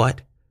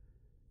thought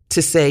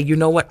to say, you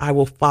know what, I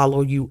will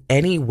follow you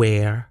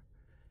anywhere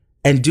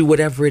and do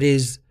whatever it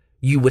is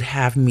you would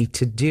have me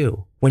to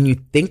do. When you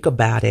think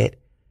about it,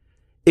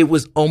 it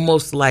was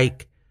almost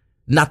like,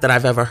 not that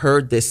I've ever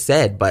heard this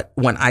said, but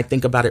when I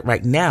think about it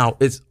right now,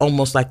 it's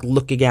almost like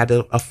looking at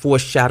a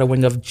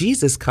foreshadowing of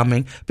Jesus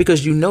coming,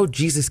 because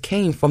Jesus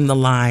came from the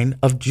line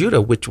of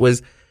Judah, which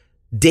was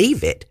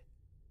David.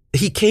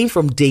 He came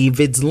from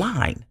David's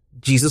line.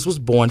 Jesus was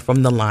born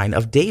from the line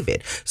of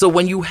David. So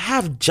when you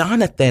have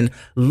Jonathan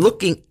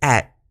looking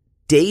at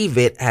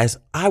David as,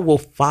 I will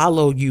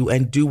follow you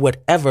and do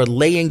whatever,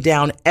 laying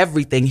down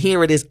everything.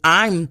 Here it is.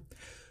 I'm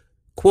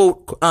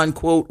quote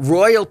unquote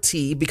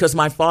royalty because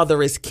my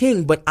father is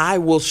king, but I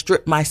will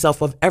strip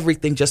myself of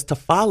everything just to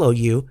follow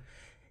you.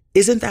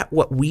 Isn't that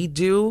what we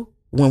do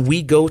when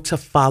we go to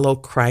follow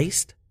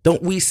Christ?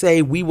 Don't we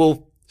say we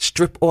will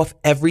strip off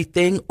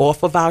everything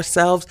off of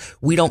ourselves?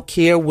 We don't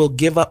care. We'll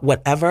give up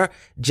whatever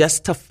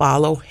just to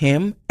follow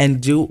him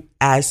and do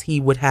as he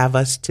would have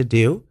us to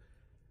do.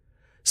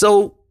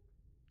 So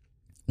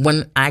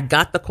when I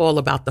got the call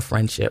about the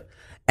friendship,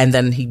 and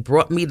then he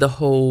brought me the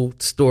whole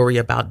story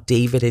about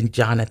David and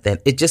Jonathan,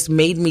 it just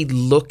made me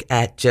look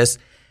at just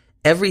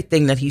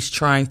everything that he's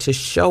trying to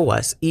show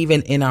us,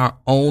 even in our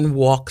own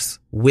walks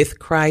with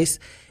Christ,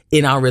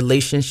 in our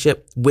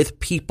relationship with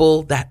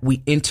people that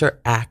we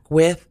interact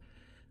with.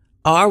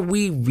 Are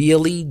we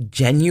really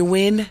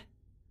genuine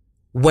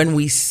when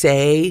we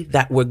say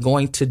that we're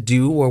going to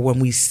do, or when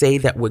we say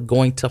that we're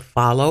going to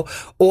follow?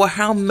 Or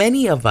how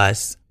many of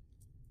us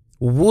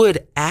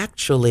would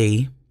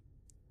actually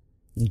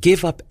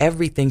give up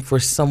everything for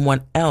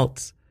someone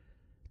else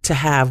to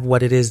have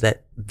what it is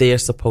that they're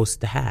supposed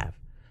to have?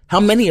 How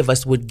many of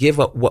us would give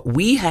up what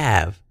we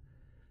have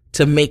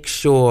to make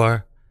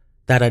sure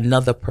that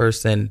another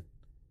person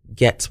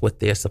gets what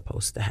they're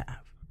supposed to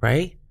have,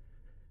 right?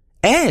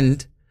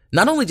 And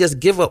not only just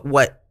give up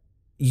what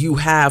you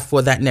have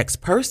for that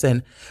next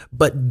person,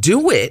 but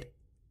do it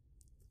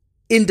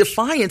in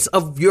defiance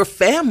of your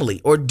family,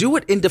 or do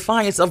it in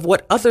defiance of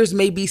what others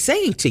may be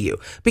saying to you.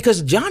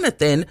 Because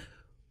Jonathan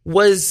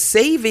was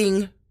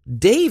saving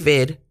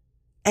David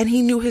and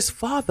he knew his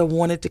father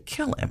wanted to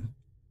kill him.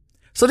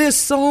 So there's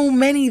so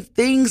many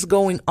things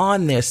going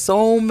on there,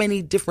 so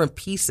many different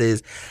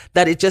pieces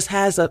that it just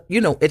has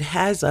it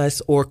has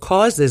us, or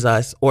causes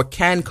us, or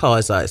can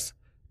cause us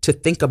to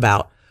think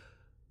about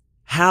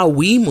how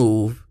we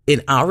move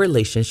in our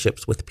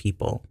relationships with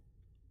people,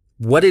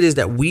 what it is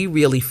that we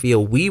really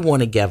feel we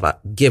want to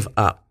give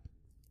up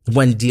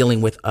when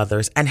dealing with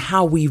others, and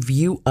how we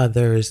view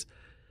others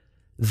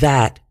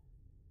that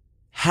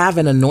have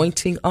an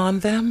anointing on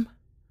them,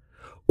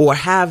 or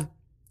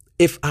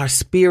if our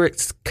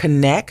spirits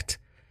connect,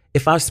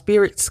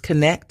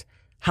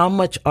 how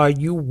much are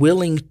you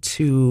willing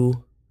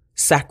to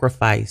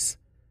sacrifice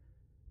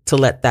to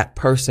let that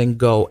person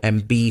go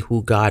and be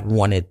who God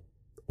wanted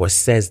or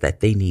says that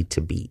they need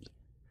to be,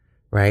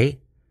 right?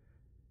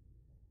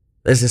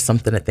 This is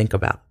something to think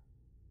about.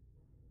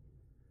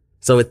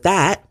 So with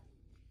that,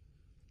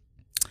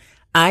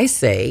 I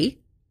say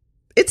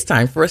it's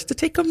time for us to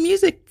take a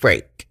music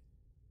break.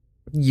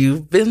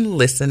 You've been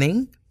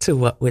listening to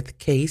What Would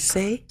Kay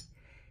Say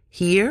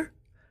here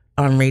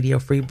on Radio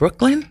Free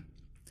Brooklyn.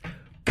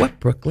 What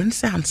Brooklyn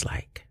sounds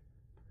like.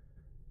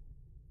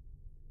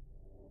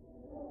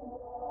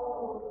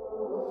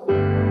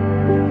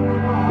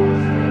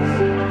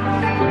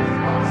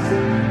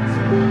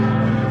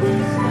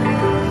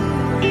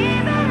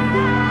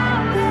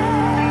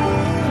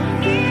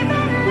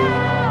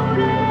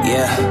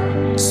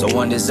 So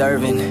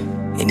undeserving,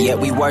 and yet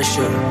we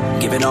worship,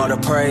 giving all the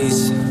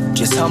praise.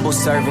 Just humble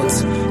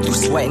servants, through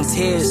sweat and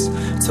tears,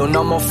 till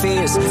no more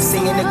fears.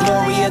 Singing the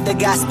glory of the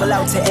gospel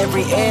out to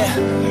every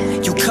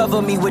ear. You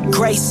cover me with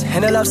grace,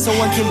 and a love so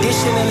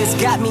unconditional, it's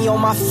got me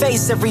on my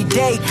face every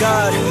day,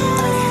 God.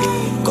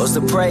 Goes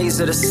the praise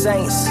of the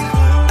saints,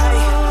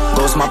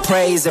 goes my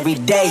praise every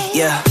day,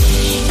 yeah.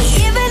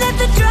 Even if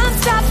the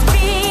drums stop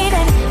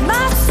beating,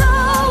 my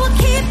soul will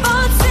keep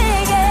on singing.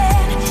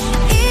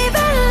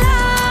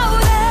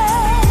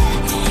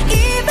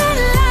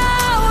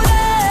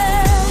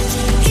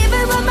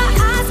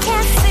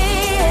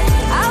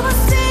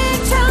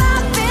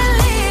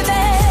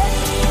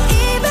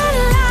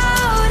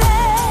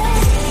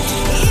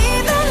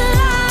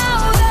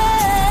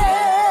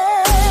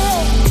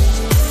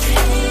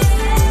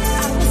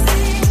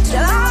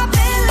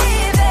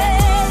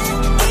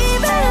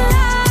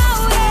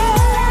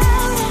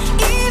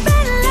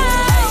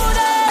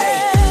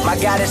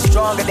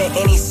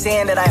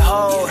 understand that I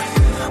hold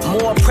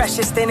more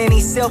precious than any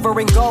silver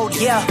and gold,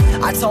 yeah.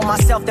 I told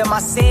myself that my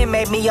sin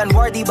made me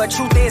unworthy, but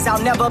truth is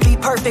I'll never be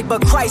perfect,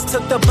 but Christ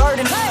took the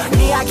burden.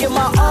 Me, I give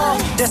my all,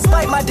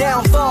 despite my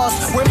downfalls.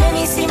 Where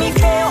many see me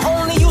fail,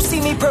 only you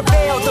see me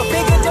prevail. The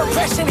bigger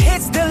depression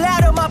hits, the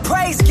louder my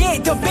praise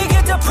get. The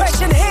bigger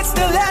depression hits,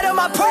 the louder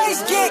my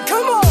praise get.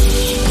 Come on.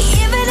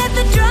 Even if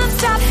the drums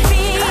stop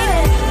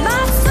beating,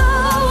 my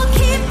soul will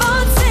keep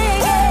on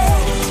singing.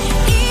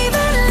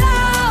 Even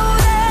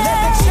louder. Let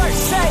the church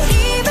say.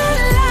 Even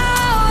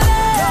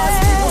louder. God's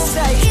people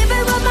say.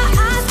 Even when my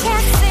eyes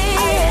can't see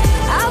it,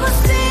 I will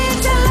sing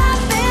till I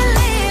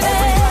believe it.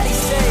 Everybody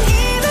say.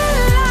 Even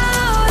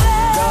louder.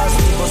 God's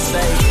people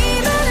say.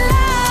 Even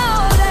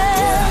louder.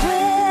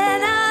 When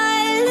I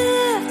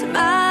lift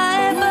my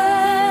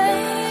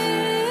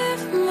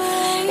voice,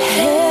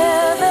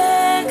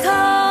 heaven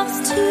comes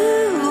to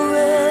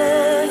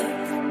earth.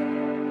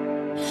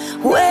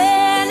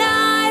 When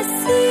I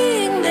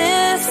sing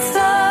this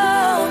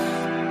song,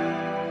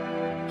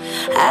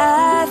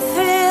 I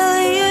feel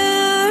you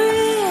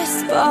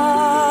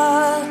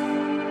respond.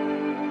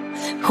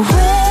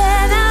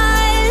 When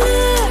I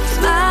lift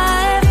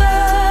my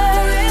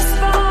voice,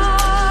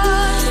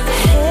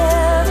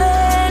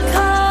 heaven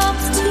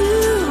comes to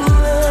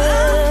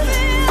earth.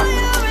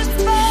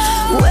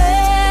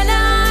 When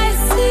I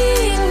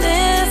sing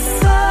this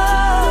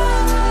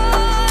song,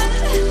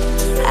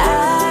 I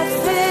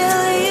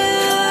feel you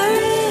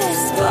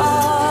respond.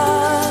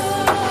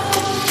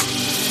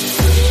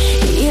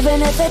 Even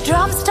if the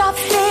drums stop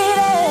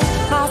beating,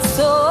 my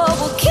soul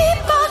will keep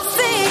on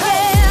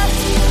singing.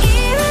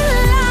 Even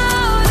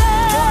louder.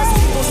 God's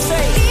people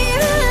say.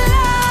 Even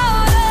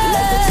louder.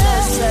 Let the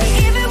church say.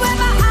 Even when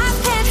my eyes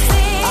can't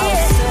see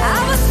it, I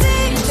will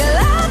sing till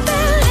I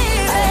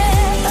believe it.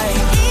 Hey.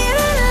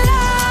 Even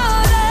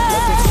louder.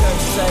 Let the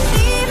church say.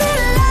 Even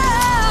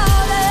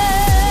louder.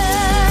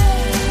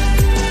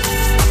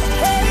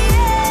 Hey,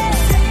 yeah.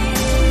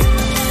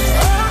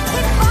 Oh, I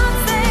keep on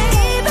saying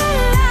even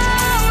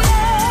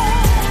louder.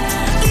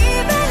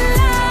 Even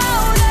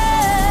louder.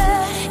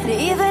 And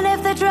even if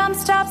the drum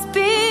stops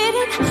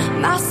beating,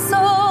 my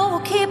soul will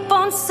keep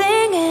on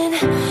singing.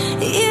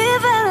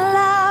 Even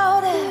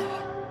louder.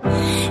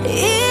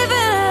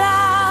 Even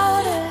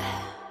louder.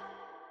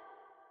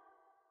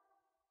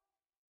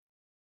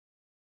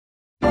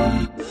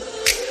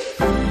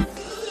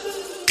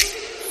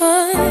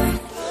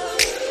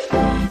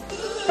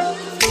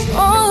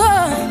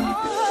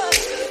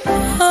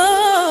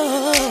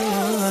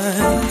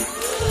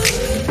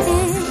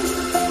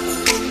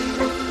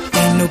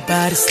 Ain't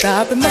nobody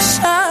stopping my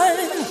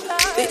shine.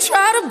 They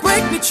try to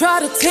break me, try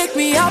to take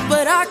me out,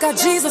 but I got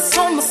Jesus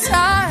on my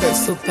side. Felt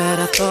so bad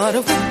I thought I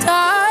would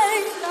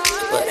die,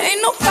 but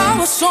ain't no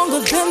power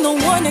stronger than the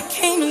one that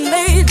came and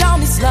laid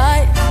down his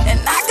life. And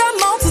I got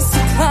mountains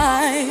to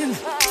climb,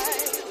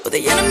 but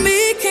the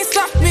enemy can't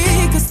stop me,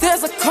 cause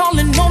there's a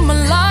calling on my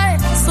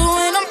life. So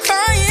when I'm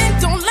crying,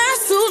 don't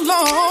last too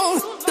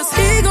long, cause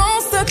he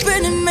gon' step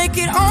in and make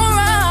it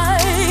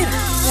alright.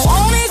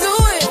 Won't he do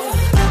it?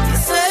 He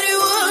said he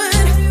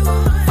would.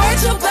 Fight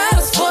your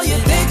battles for you,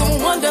 they gon'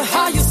 wonder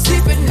how you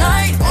sleep at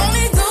night. Won't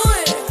he do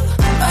it?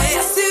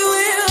 Yes he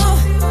will.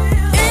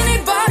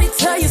 Anybody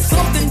tell you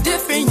something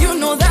different, you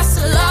know that's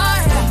a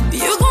lie.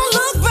 You gon'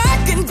 look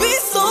back and be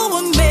so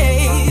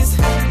amazed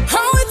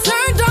how it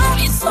turned out,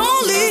 it's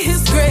only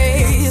his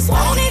grace.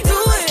 Won't he do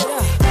it?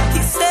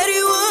 He said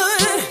he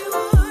would.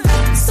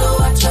 So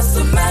I trust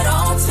him at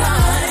all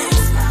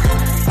times.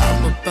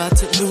 I'm about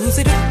to lose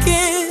it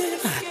again.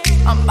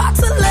 I'm about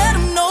to let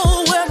him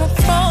know where I'm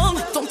from.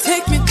 Don't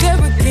take me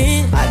there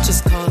again. I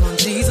just call on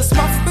Jesus,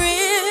 my friend.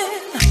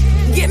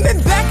 Get me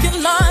back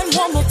in line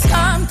one more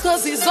time,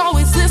 cause he's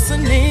always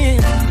listening.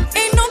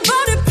 Ain't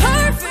nobody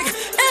perfect,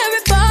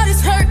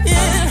 everybody's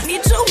hurting.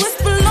 Need your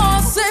whisper,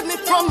 Lord, save me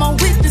from my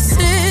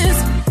weaknesses,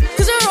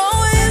 cause you're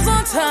always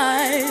on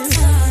time.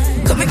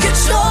 Come and get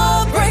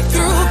your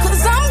breakthrough,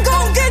 cause I'm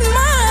gon' get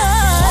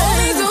mine.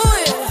 Won't he do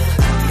it?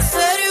 He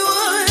said he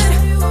would.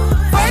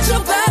 Fight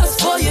your battles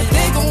for you,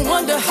 they gon'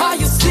 wonder how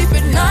you sleep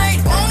at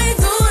night. Won't he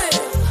do it?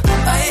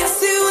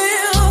 Yes he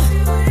will.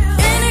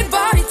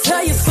 Anybody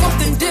tell you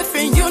something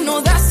different, you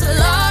know that's a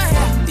lie.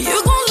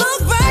 You gon'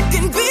 look back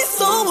and be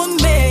so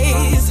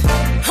amazed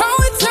how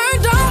it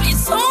turned out,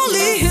 it's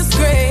only his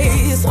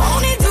grace.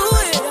 Won't he do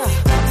it?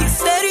 He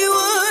said he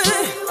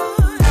would.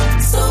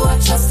 So I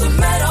trust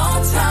him at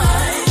all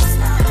times.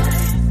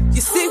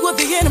 You see what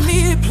the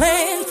enemy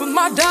planned for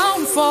my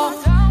downfall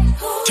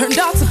turned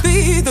out to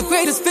be the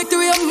greatest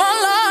victory of my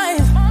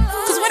life.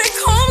 Cause when it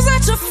comes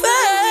at you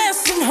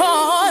fast and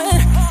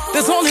hard,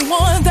 there's only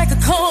one that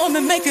could come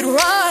and make it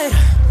right.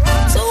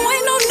 So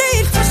ain't no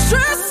need for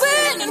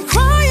stressing and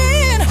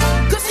crying,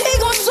 cause he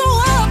gon' show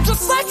up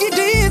just like he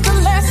did the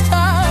last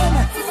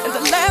time. And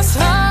the last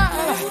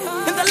time,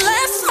 and the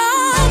last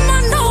time, I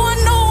know.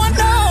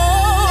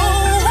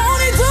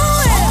 Won't he do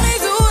it? Won't he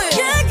do it?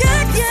 Yeah.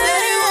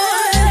 Said he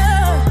would.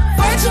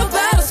 Fight your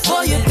battles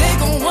for you, they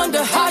gon'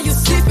 wonder how you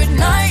sleep at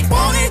night.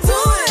 Won't he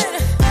do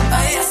it?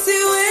 Yes he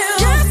will.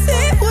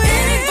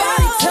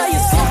 Anybody tell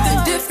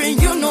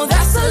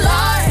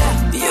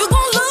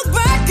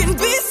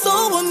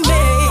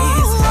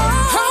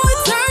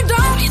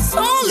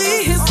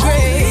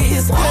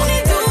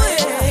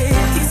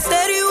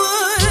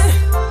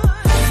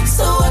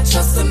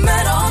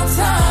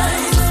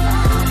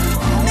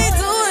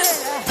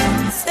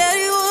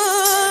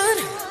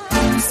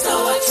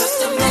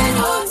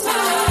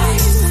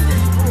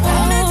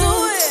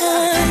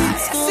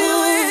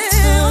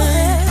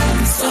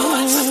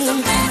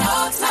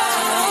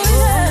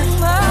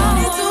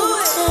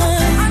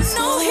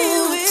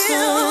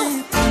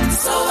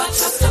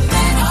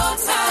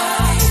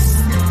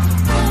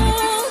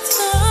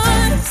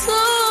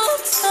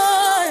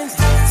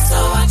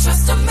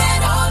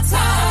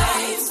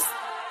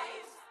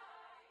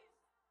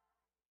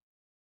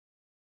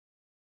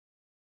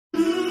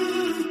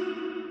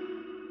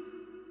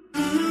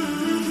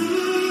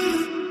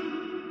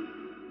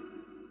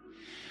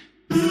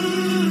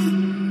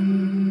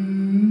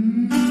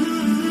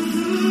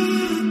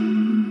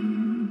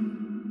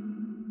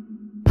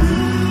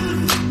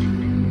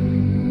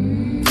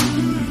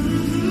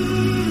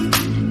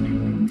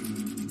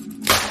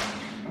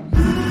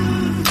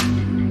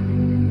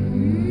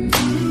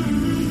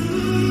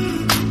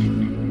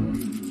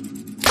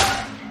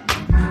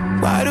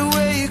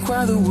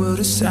while the world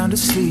is sound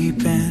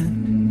asleep,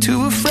 and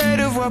too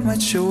afraid of what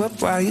might show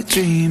up while you're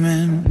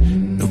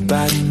dreaming.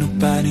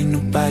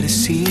 Nobody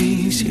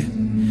sees you.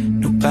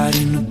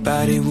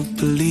 Nobody will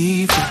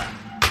believe you.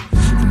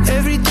 And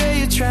every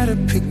day you try to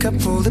pick up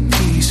all the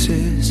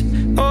pieces,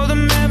 all the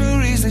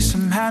memories, they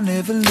somehow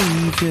never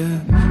leave you.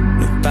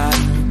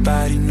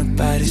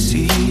 Nobody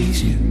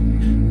sees you.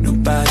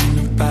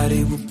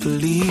 Nobody will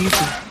believe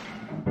you.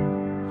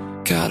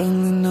 God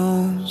only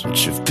knows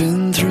what you've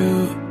been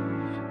through.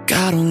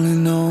 God only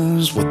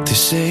knows what they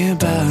say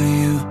about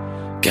you.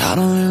 God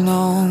only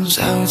knows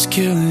how it's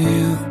killing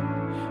you.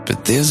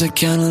 But there's a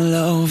kind of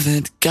love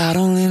that God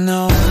only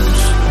knows.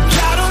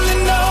 God only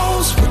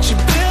knows what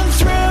you've been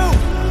through.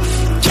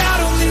 God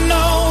only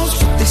knows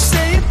what they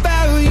say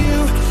about you.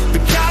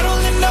 But God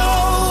only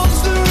knows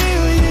the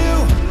real you.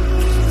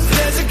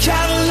 There's a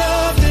kind of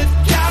love that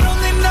God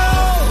only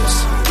knows.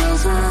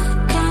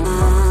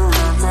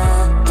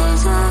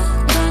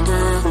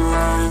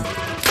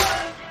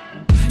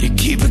 You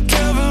keep a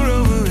cover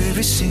over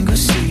every single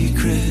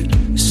secret,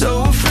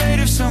 so afraid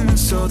if someone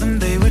saw them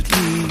they would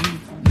leave.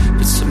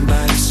 But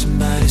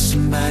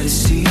somebody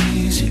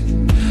sees you.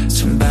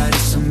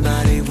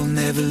 Somebody will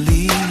never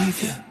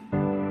leave you.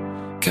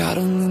 God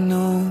only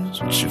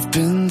knows what you've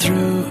been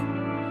through.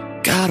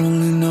 God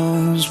only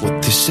knows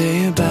what they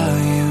say about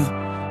you.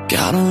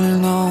 God only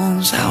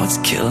knows how it's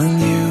killing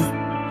you.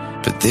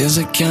 But there's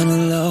a kind of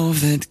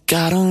love that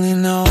God only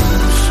knows.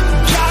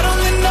 God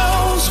only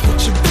knows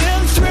what you've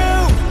been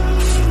through.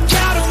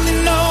 God only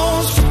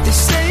knows what they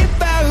say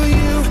about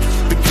you.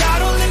 But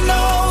God only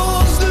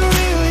knows the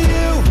real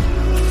you.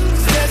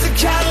 There's a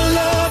kind of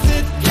love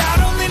that God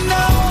only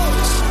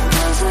knows.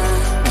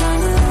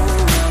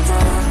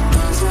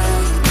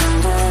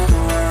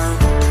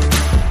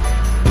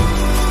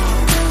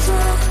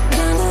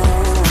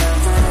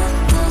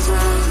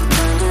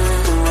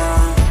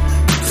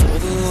 For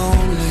the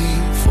lonely,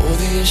 for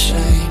the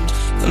ashamed,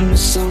 the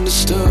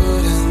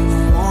misunderstood and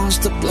the ones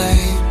to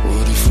blame.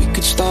 What if we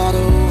could start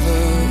over?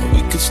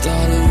 We could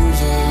start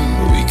over.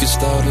 We could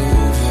start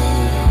over.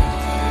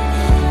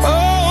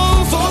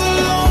 Oh, for the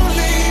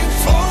lonely,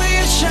 for the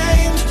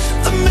ashamed,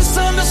 the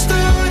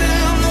misunderstood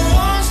and the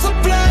ones to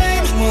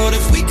blame. What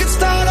if we could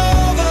start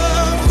over?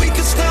 We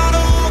could start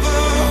over.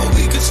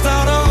 We could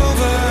start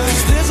over.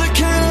 'Cause there's a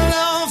kind of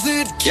love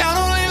that God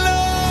only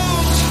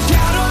knows.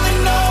 God only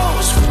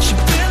knows what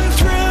you've been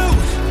through.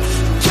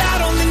 God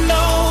only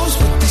knows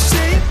what they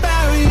say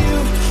about you.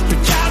 But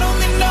God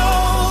only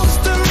knows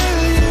the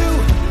real you.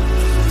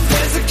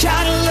 There's a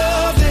kind of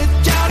love that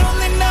God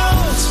only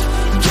knows.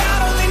 God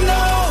only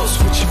knows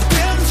what you've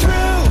been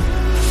through.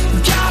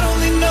 God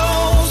only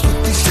knows what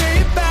they say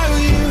about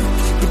you.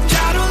 But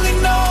God only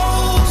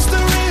knows the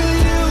real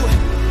you.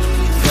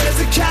 There's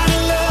a kind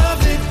of love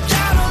that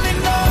God only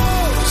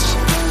knows.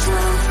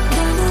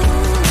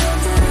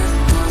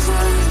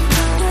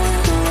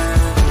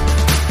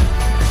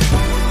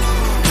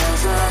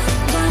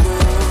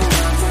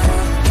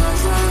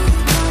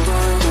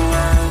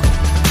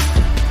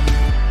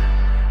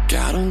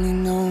 God only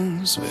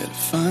knows where to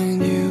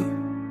find you.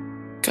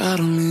 God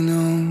only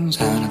knows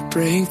how to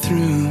break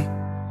through.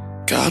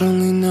 God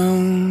only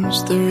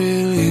knows the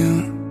real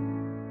you.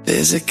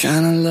 There's a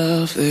kind of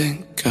love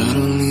that God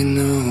only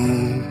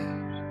knows.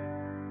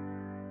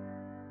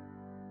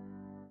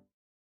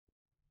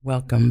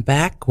 Welcome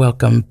back,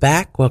 welcome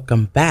back,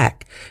 welcome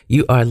back.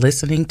 You are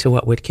listening to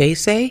What Would Kay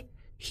Say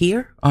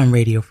here on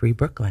Radio Free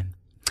Brooklyn.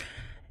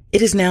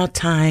 It is now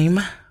time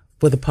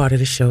for the part of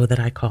the show that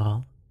I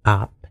call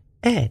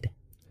Op-Ed.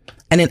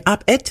 And in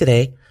Op-Ed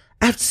today,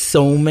 I have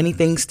so many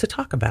things to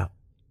talk about,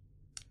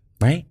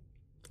 right?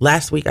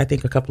 Last week, I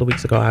think a couple of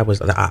weeks ago, I was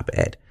the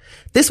Op-Ed.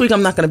 This week,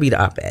 I'm not going to be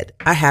the Op-Ed.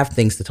 I have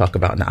things to talk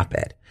about in the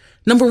Op-Ed.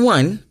 Number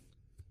one,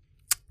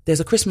 there's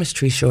a Christmas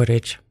tree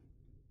shortage.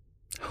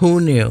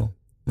 Who knew,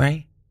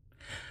 right?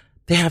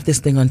 They have this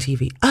thing on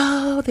TV.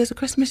 Oh, there's a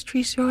Christmas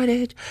tree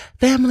shortage.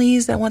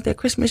 Families that want their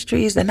Christmas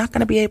trees, they're not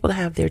going to be able to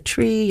have their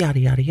tree, yada,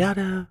 yada,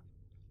 yada.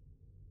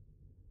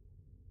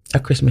 A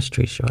Christmas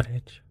tree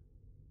shortage.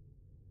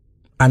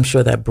 I'm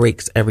sure that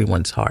breaks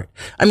everyone's heart.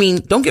 I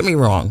mean, don't get me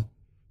wrong.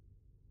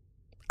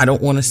 I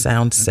don't want to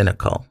sound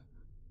cynical,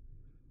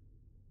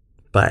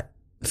 but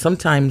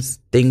sometimes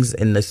things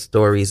in the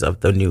stories of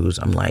the news,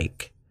 I'm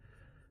like,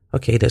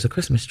 okay, there's a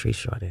Christmas tree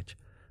shortage,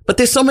 but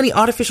there's so many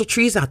artificial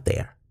trees out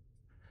there.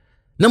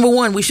 Number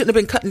one, we shouldn't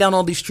have been cutting down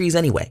all these trees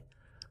anyway,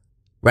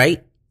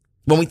 right?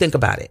 When we think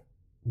about it,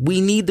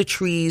 we need the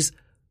trees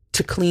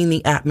to clean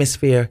the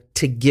atmosphere,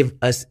 to give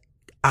us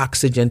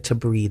oxygen to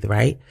breathe,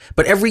 right?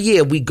 But every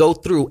year we go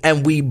through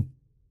and we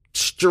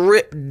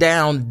strip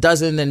down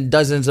dozens and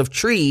dozens of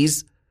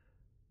trees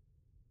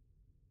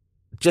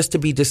just to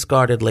be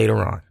discarded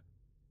later on.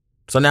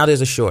 So now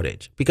there's a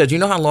shortage because you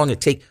know how long it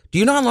takes. Do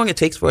you know how long it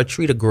takes for a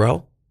tree to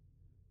grow?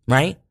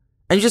 Right?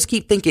 And you just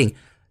keep thinking,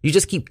 you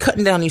just keep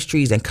cutting down these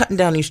trees and cutting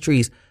down these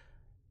trees.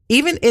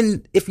 Even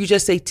if you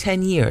just say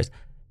 10 years,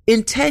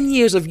 in 10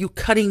 years of you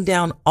cutting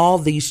down all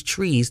these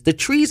trees, the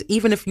trees,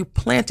 even if you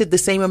planted the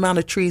same amount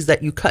of trees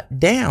that you cut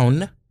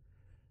down,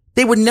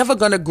 They were never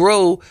going to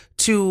grow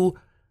to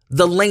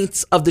the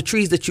lengths of the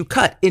trees that you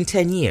cut in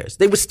 10 years.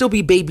 They would still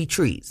be baby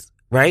trees,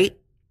 right?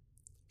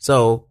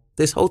 So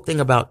this whole thing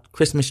about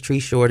Christmas tree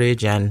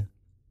shortage and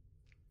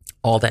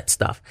all that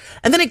stuff.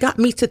 And then it got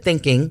me to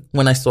thinking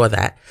when I saw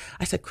that,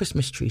 I said,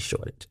 Christmas tree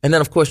shortage. And then,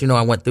 of course,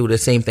 I went through the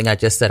same thing I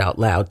just said out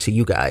loud to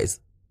you guys.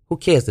 Who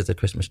cares there's a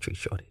Christmas tree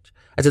shortage?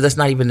 I said, that's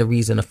not even the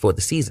reason for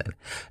the season.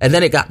 And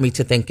then it got me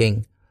to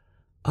thinking,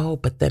 oh,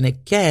 but then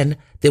again,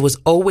 there was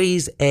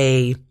always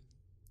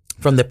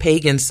from the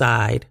pagan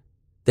side,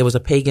 there was a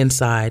pagan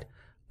side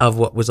of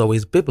what was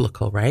always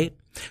biblical, right?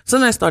 So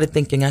then I started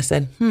thinking, I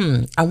said,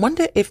 I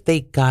wonder if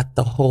they got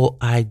the whole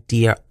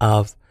idea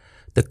of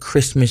the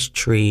Christmas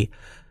tree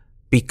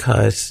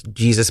because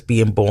Jesus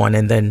being born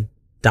and then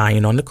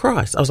dying on the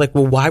cross. I was like,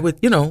 well, why would,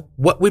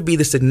 what would be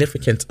the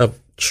significance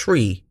of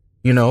tree,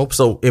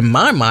 So in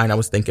my mind, I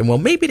was thinking, well,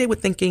 maybe they were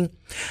thinking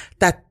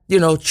that,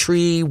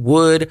 tree,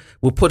 wood,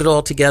 we'll put it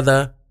all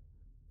together,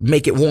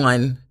 make it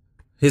one,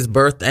 his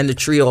birth and the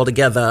tree all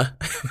together,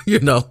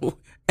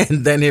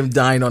 and then him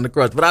dying on the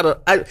cross.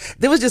 But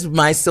there was just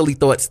my silly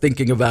thoughts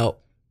thinking about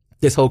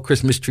this whole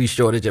Christmas tree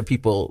shortage and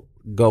people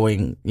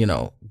going,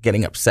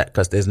 getting upset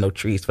because there's no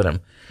trees for them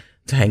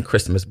to hang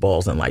Christmas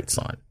balls and lights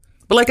on.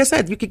 But like I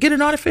said, you could get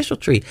an artificial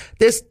tree.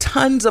 There's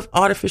tons of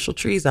artificial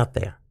trees out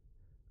there.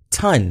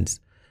 Tons.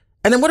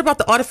 And then what about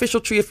the artificial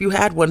tree if you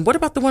had one? What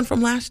about the one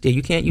from last year?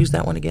 You can't use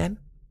that one again?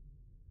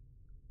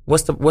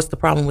 What's the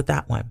problem with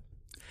that one?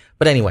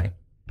 But anyway,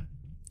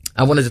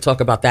 I wanted to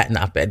talk about that in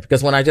op-ed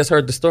because when I just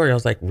heard the story, I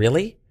was like,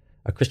 really?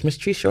 A Christmas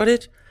tree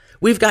shortage?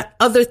 We've got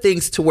other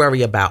things to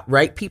worry about,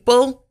 right,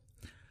 people?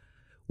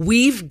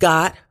 We've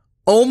got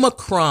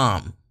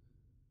Omicron,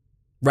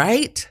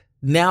 right?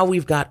 Now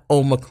we've got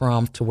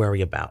Omicron to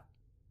worry about.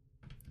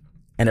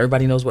 And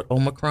everybody knows what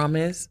Omicron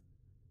is?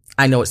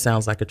 I know it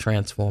sounds like a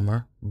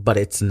transformer, but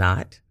it's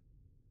not.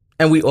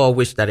 And we all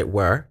wish that it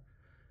were.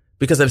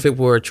 Because if it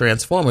were a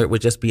transformer, it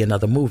would just be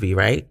another movie,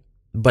 right?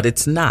 But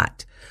it's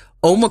not.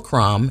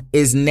 Omicron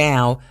is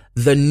now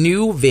the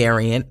new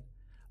variant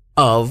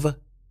of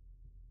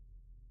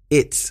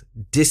its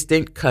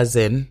distant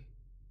cousin,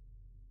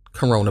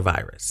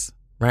 coronavirus,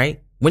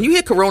 right? When you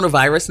hear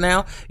coronavirus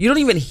now, you don't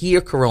even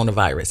hear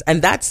coronavirus.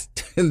 And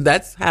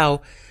that's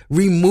how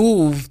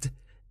removed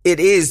it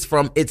is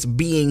from its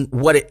being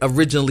what it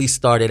originally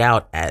started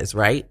out as,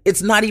 right?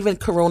 It's not even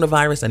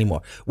coronavirus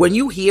anymore. When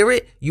you hear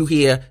it, you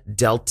hear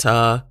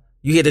Delta,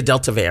 you hear the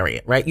Delta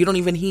variant, right? You don't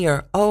even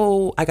hear,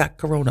 oh, I got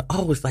corona.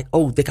 Oh, it's like,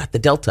 oh, they got the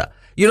Delta.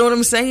 You know what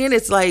I'm saying?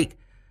 It's like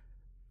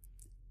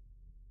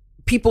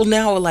people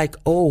now are like,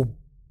 oh,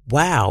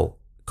 wow,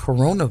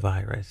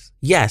 coronavirus.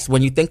 Yes,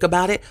 when you think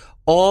about it,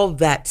 all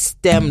that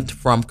stemmed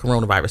from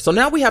coronavirus. So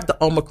now we have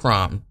the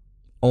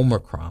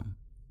Omicron.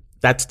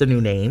 That's the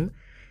new name.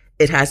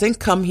 It hasn't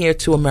come here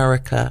to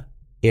America,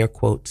 air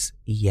quotes,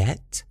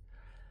 yet.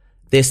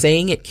 They're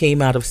saying it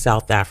came out of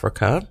South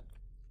Africa.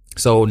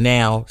 So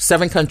now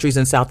 7 countries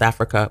in South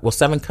Africa,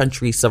 7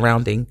 countries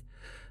surrounding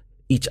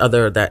each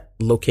other that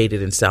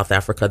located in South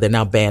Africa, they're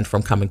now banned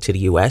from coming to the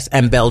U.S.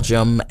 and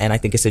Belgium. And I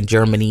think it's in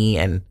Germany.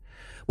 And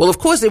well, of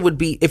course it would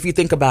be, if you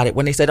think about it,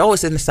 when they said, oh,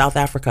 it's in South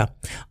Africa.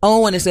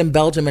 Oh, and it's in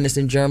Belgium and it's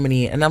in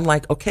Germany. And I'm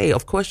like, okay,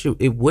 of course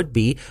it would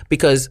be,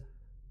 because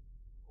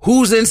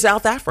who's in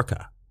South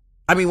Africa?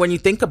 I mean, when you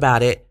think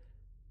about it,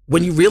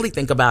 when you really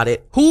think about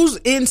it, who's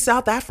in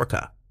South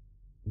Africa?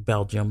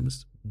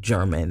 Belgians,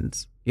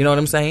 Germans, you know what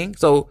I'm saying?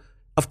 So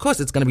of course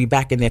it's going to be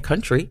back in their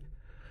country.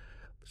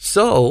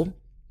 So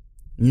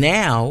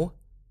now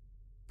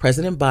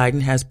President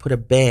Biden has put a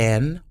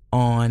ban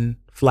on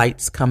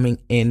flights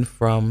coming in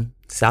from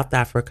South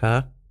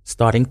Africa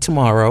starting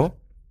tomorrow.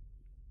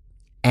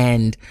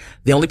 And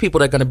the only people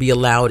that are going to be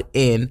allowed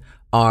in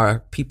are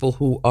people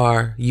who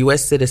are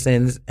U.S.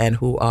 citizens and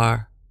who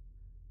are,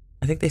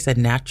 I think they said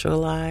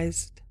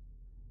naturalized.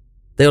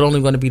 They're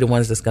only going to be the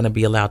ones that's going to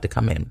be allowed to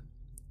come in.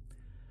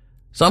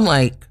 So I'm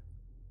like,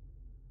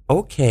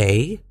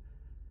 okay,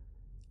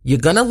 you're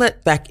going to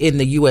let back in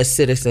the U.S.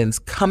 citizens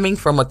coming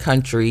from a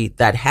country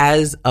that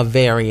has a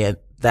variant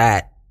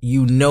that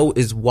you know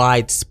is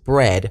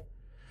widespread.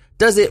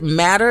 Does it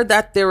matter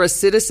that they're a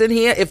citizen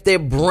here? If they're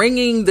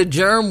bringing the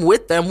germ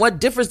with them, what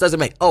difference does it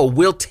make? Oh,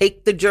 we'll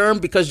take the germ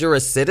because you're a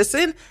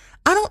citizen?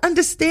 I don't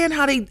understand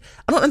how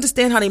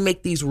they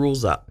make these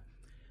rules up.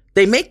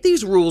 They make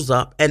these rules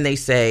up and they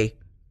say,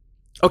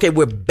 okay,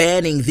 we're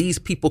banning these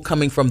people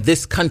coming from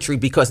this country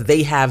because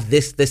they have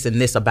this, this, and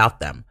this about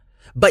them.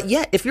 But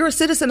yet, if you're a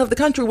citizen of the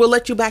country, we'll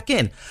let you back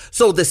in.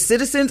 So the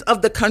citizens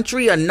of the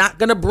country are not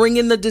going to bring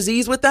in the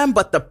disease with them,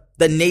 but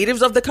the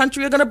natives of the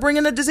country are going to bring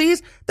in the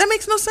disease? That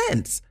makes no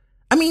sense.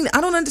 I mean,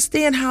 I don't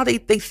understand how they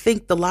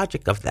think the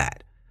logic of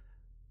that.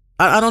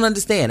 I don't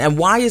understand. And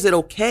why is it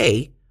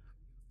okay?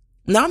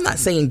 Now, I'm not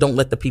saying don't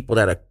let the people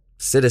that are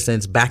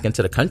citizens back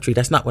into the country.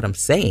 That's not what I'm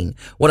saying.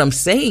 What I'm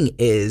saying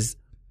is,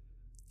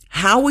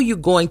 how are you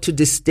going to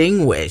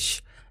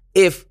distinguish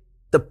if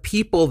the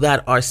people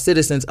that are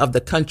citizens of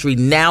the country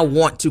now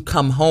want to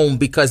come home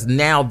because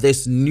now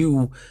this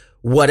new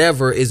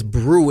whatever is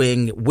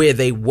brewing where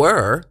they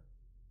were?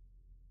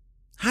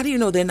 How do you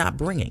know they're not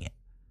bringing it?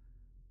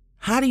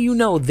 How do you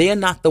know they're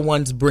not the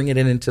ones bringing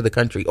it into the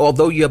country?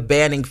 Although you're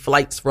banning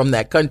flights from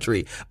that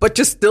country, but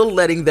you're still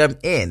letting them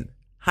in.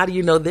 How do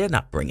you know they're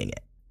not bringing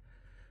it?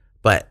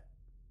 But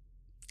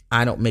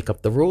I don't make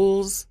up the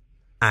rules.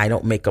 I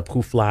don't make up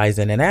who flies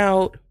in and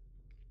out.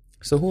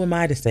 So who am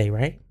I to say,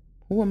 right?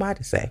 Who am I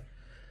to say?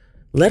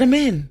 Let them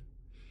in.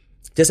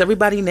 Just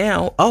everybody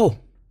now. Oh,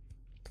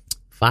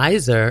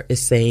 Pfizer is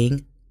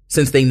saying,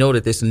 since they know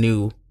that this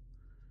new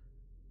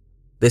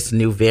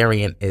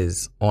variant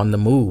is on the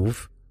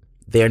move,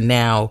 they're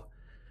now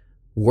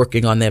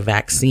working on their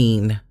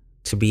vaccine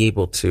to be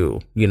able to,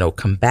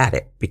 combat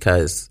it,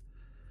 because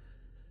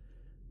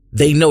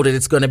they know that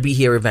it's going to be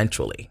here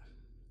eventually.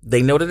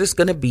 They know that it's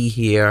going to be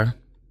here,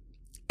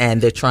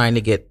 and they're trying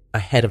to get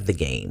ahead of the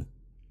game.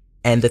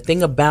 And the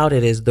thing about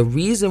it is, the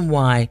reason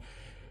why,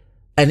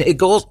 and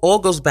it all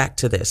goes back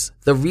to this,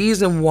 the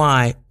reason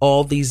why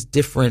all these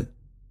different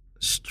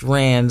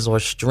strands or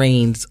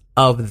strains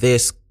of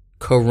this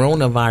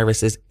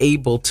coronavirus is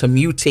able to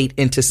mutate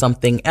into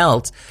something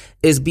else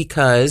is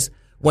because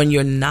when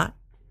you're not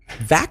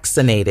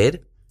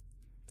vaccinated,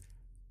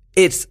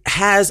 it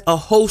has a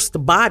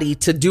host body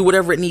to do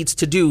whatever it needs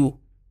to do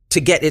to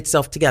get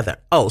itself together.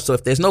 Oh, so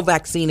if there's no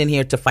vaccine in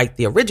here to fight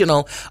the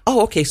original,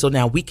 okay, so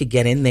now we could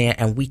get in there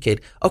and we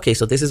could, okay,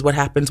 so this is what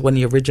happens when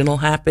the original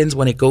happens,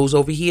 when it goes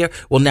over here.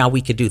 Well, now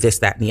we could do this,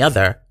 that, and the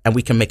other, and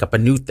we can make up a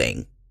new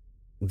thing.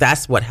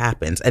 That's what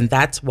happens. And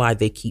that's why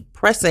they keep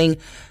pressing,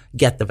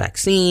 get the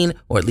vaccine,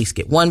 or at least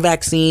get one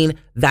vaccine.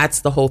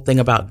 That's the whole thing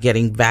about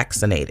getting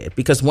vaccinated.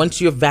 Because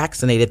once you're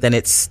vaccinated, then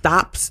it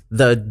stops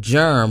the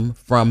germ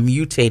from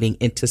mutating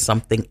into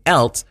something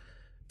else,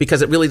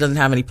 because it really doesn't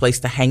have any place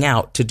to hang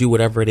out to do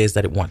whatever it is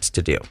that it wants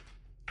to do.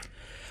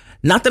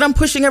 Not that I'm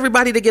pushing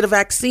everybody to get a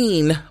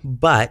vaccine,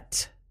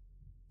 but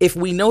if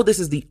we know this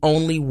is the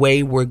only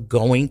way we're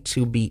going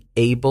to be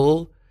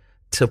able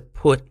to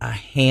put a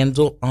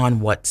handle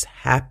on what's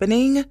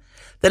happening,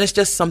 then it's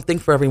just something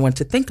for everyone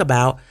to think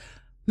about.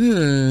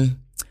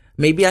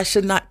 Maybe I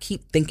should not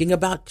keep thinking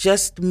about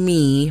just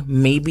me.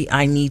 Maybe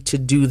I need to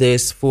do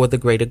this for the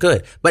greater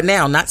good. But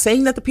now, not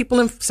saying that the people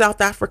in South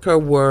Africa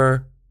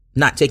were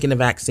not taking the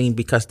vaccine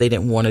because they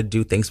didn't want to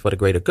do things for the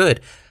greater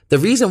good. The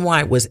reason why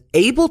it was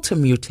able to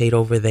mutate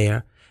over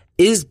there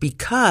is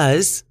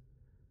because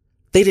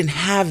they didn't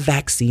have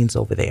vaccines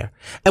over there.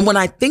 And when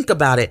I think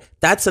about it,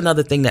 that's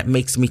another thing that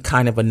makes me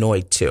kind of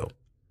annoyed too.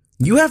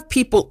 You have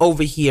people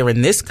over here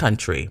in this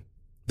country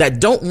that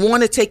don't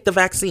want to take the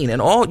vaccine,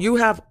 and all you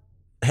have,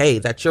 hey,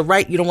 that's your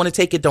right. You don't want to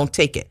take it, don't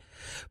take it.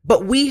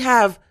 But we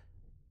have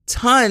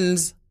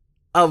tons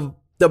of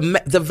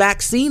the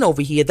vaccine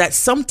over here that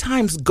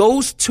sometimes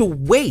goes to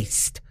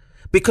waste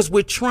because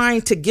we're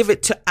trying to give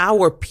it to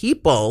our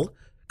people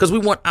because we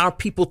want our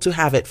people to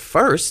have it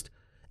first.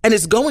 And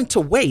it's going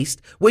to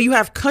waste, where you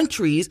have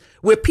countries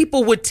where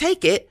people would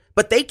take it,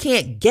 but they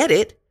can't get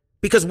it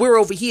because we're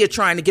over here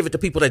trying to give it to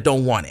people that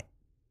don't want it.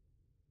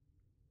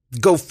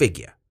 Go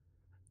figure.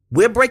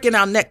 We're breaking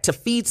our neck to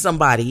feed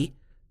somebody,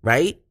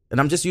 right? And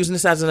I'm just using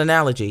this as an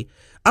analogy.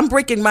 I'm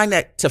breaking my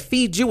neck to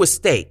feed you a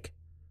steak,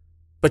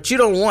 but you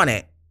don't want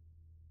it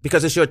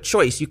because it's your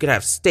choice. You could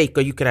have steak,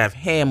 or you could have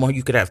ham, or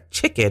you could have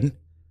chicken.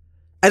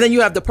 And then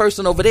you have the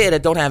person over there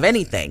that don't have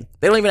anything.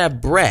 They don't even have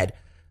bread,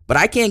 but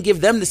I can't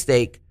give them the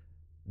steak.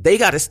 They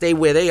got to stay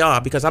where they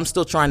are because I'm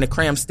still trying to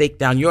cram steak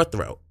down your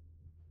throat.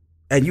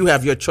 And you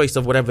have your choice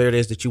of whatever it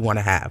is that you want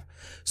to have.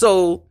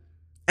 So,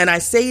 and I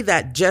say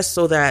that just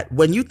so that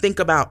when you think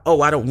about,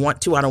 I don't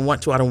want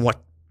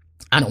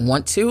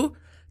to,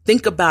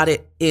 think about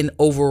it in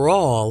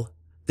overall.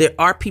 There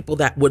are people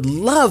that would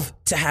love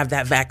to have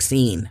that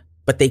vaccine,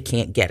 but they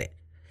can't get it.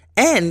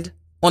 And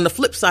on the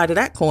flip side of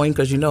that coin,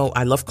 because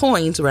I love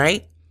coins,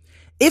 right?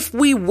 If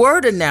we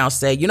were to now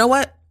say, you know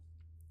what?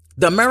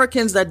 The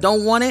Americans that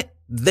don't want it,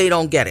 they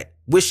don't get it.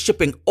 We're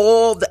shipping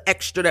all the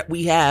extra that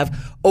we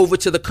have over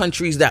to the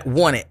countries that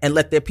want it and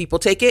let their people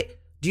take it.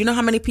 Do you know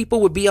how many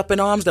people would be up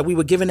in arms that we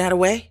were giving that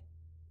away?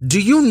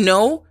 Do you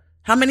know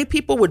how many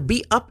people would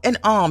be up in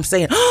arms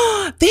saying,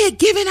 they're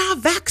giving our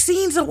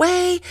vaccines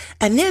away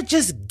and they're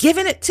just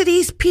giving it to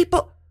these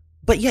people?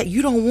 But yet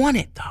you don't want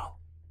it, though.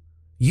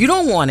 You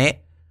don't want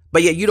it,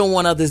 but yet you don't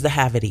want others to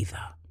have it either.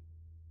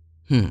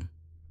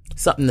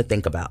 Something to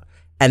think about.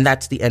 And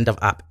that's the end of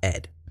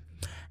op-ed.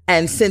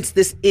 And since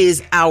this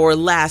is our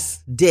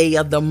last day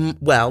of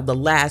the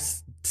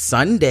last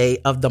Sunday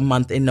of the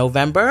month in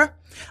November,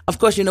 of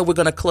course, we're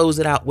going to close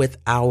it out with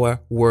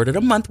our word of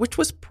the month, which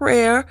was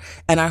prayer.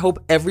 And I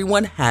hope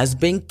everyone has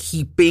been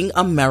keeping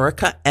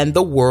America and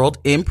the world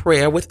in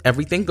prayer with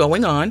everything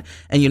going on.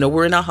 And,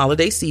 we're in our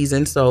holiday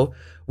season, so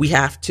we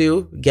have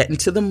to get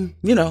into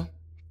the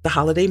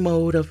holiday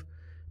mode of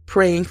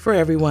praying for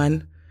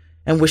everyone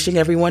and wishing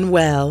everyone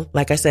well.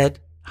 Like I said,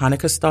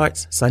 Hanukkah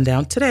starts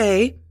sundown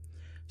today.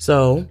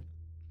 So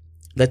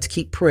let's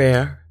keep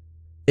prayer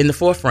in the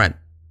forefront.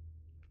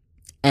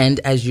 And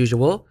as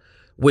usual,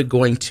 we're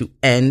going to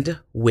end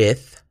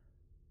with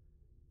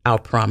our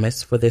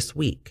promise for this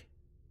week.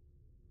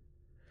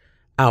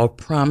 Our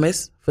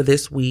promise for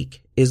this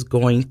week is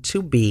going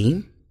to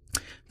be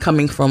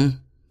coming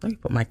from, let me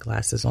put my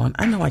glasses on.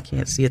 I know I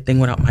can't see a thing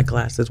without my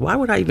glasses. Why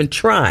would I even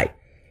try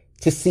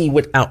to see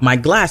without my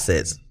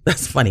glasses?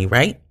 That's funny,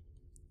 right?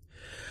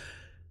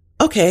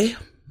 Okay.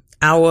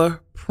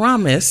 Our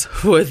promise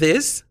for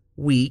this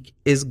week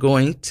is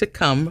going to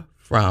come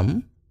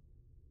from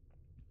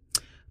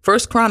 1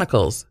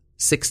 Chronicles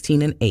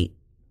 16:8.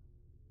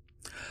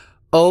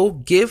 Oh,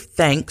 give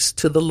thanks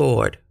to the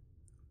Lord.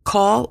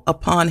 Call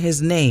upon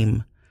his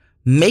name.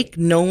 Make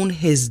known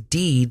his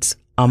deeds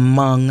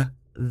among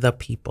the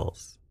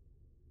peoples.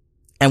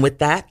 And with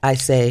that, I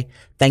say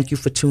thank you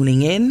for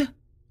tuning in.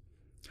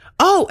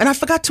 Oh, and I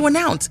forgot to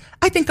announce,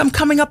 I think I'm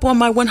coming up on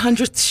my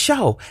 100th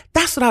show.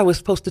 That's what I was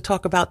supposed to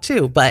talk about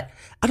too, but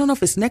I don't know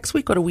if it's next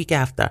week or the week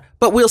after,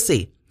 but we'll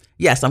see.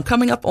 Yes, I'm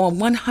coming up on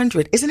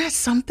 100. Isn't that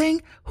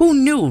something? Who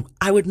knew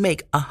I would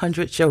make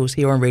 100 shows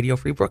here on Radio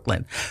Free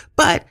Brooklyn?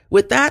 But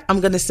with that, I'm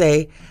going to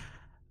say,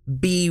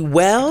 be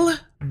well,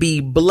 be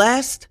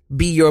blessed,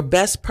 be your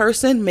best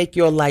person, make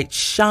your light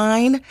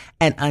shine.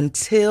 And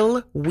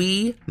until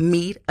we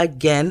meet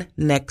again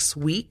next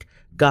week,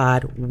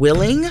 God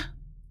willing,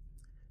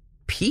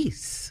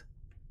 peace.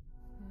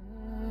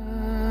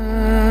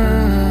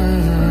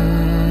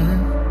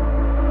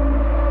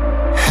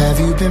 Have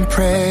you been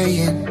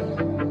praying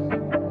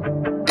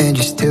and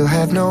you still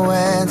have no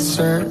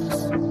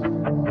answers?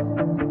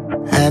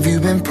 Have you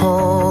been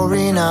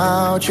pouring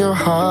out your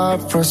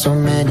heart for so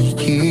many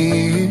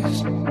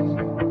years?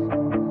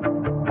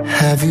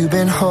 Have you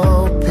been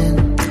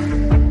hoping